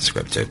obviously I write the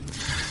script too.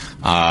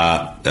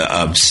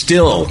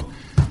 Still,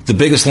 the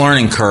biggest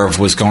learning curve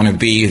was going to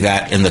be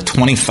that in the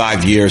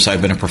 25 years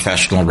I've been a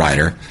professional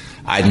writer,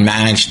 I'd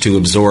managed to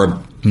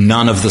absorb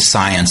none of the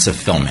science of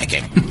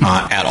filmmaking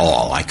at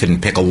all. I couldn't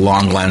pick a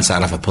long lens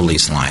out of a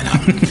police lineup.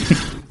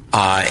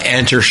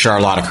 Enter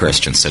Charlotta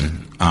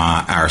Christensen,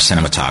 our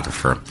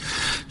cinematographer.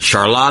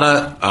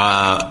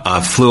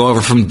 Charlotta flew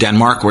over from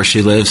Denmark, where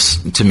she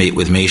lives, to meet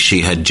with me. She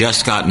had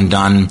just gotten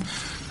done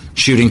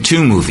shooting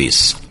 2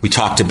 movies. We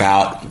talked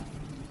about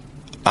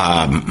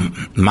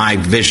my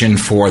vision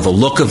for the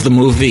look of the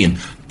movie and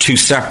 2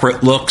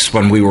 separate looks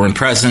when we were in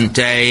present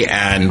day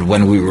and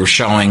when we were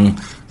showing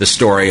the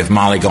story of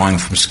Molly going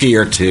from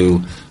skier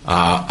to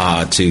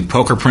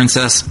poker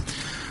princess.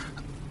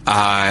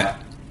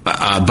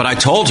 But I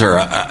told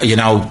her,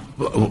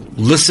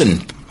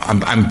 listen,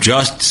 I'm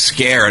just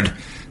scared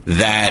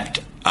that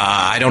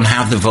I don't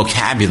have the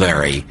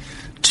vocabulary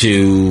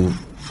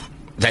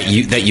that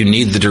you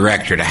need the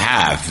director to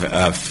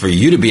have for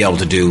you to be able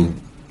to do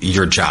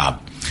your job.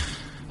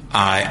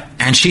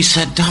 And she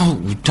said,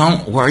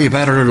 "Don't worry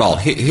about it at all.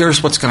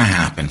 Here's what's going to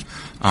happen.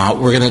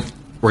 We're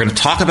going to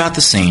talk about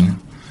the scene.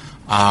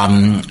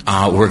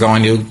 We're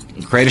going to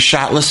create a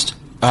shot list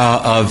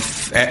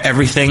of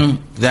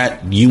everything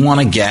that you want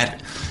to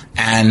get,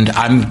 and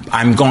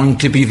I'm going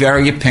to be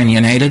very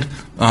opinionated.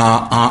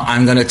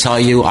 I'm going to tell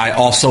you I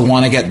also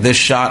want to get this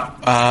shot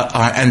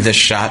and this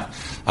shot.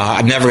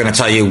 I'm never going to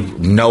tell you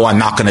no, I'm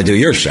not going to do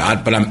your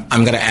shot, but I'm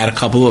going to add a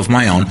couple of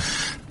my own."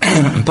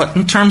 But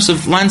in terms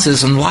of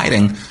lenses and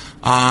lighting,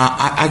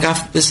 I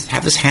have this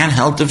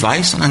handheld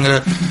device, and I'm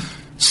going to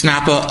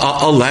snap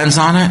a lens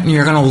on it, and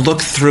you're going to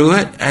look through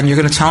it, and you're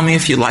going to tell me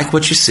if you like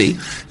what you see.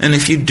 And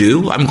if you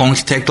do, I'm going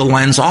to take the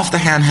lens off the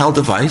handheld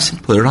device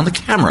and put it on the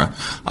camera.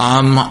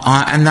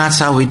 And that's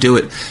how we do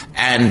it.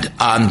 And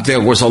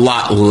there was a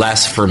lot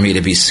less for me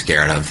to be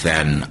scared of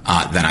than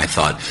I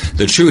thought.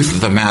 The truth of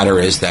the matter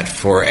is that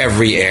for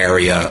every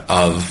area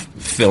of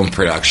film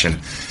production,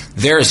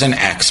 there's an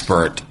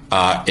expert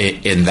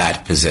in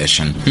that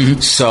position. Mm-hmm.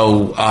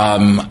 So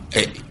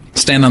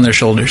stand on their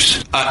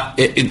shoulders.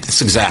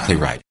 It's exactly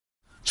right.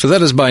 So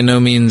that is by no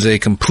means a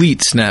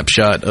complete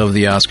snapshot of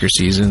the Oscar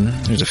season.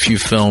 There's a few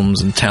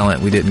films and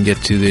talent we didn't get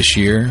to this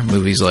year.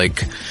 Movies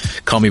like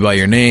Call Me By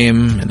Your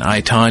Name and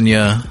I,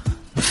 Tonya,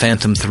 The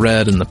Phantom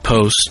Thread and The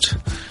Post.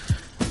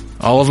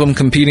 All of them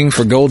competing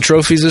for gold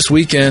trophies this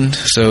weekend.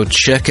 So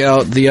check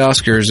out the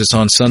Oscars. It's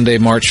on Sunday,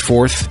 March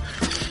 4th.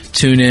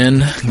 Tune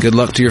in. Good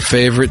luck to your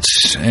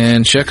favorites.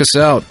 And check us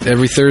out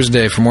every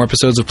Thursday for more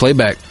episodes of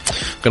Playback.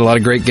 Got a lot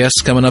of great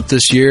guests coming up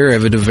this year.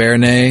 Eva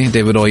DuVernay,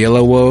 David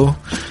Oyelowo,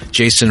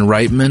 Jason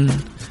Reitman.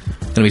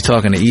 Going to be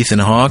talking to Ethan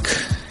Hawke.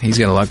 He's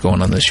got a lot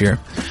going on this year.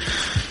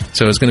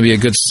 So it's going to be a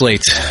good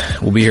slate.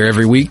 We'll be here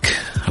every week.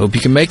 Hope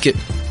you can make it.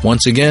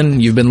 Once again,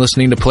 you've been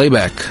listening to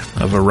Playback,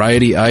 a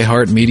Variety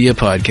iHeart Media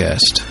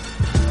podcast.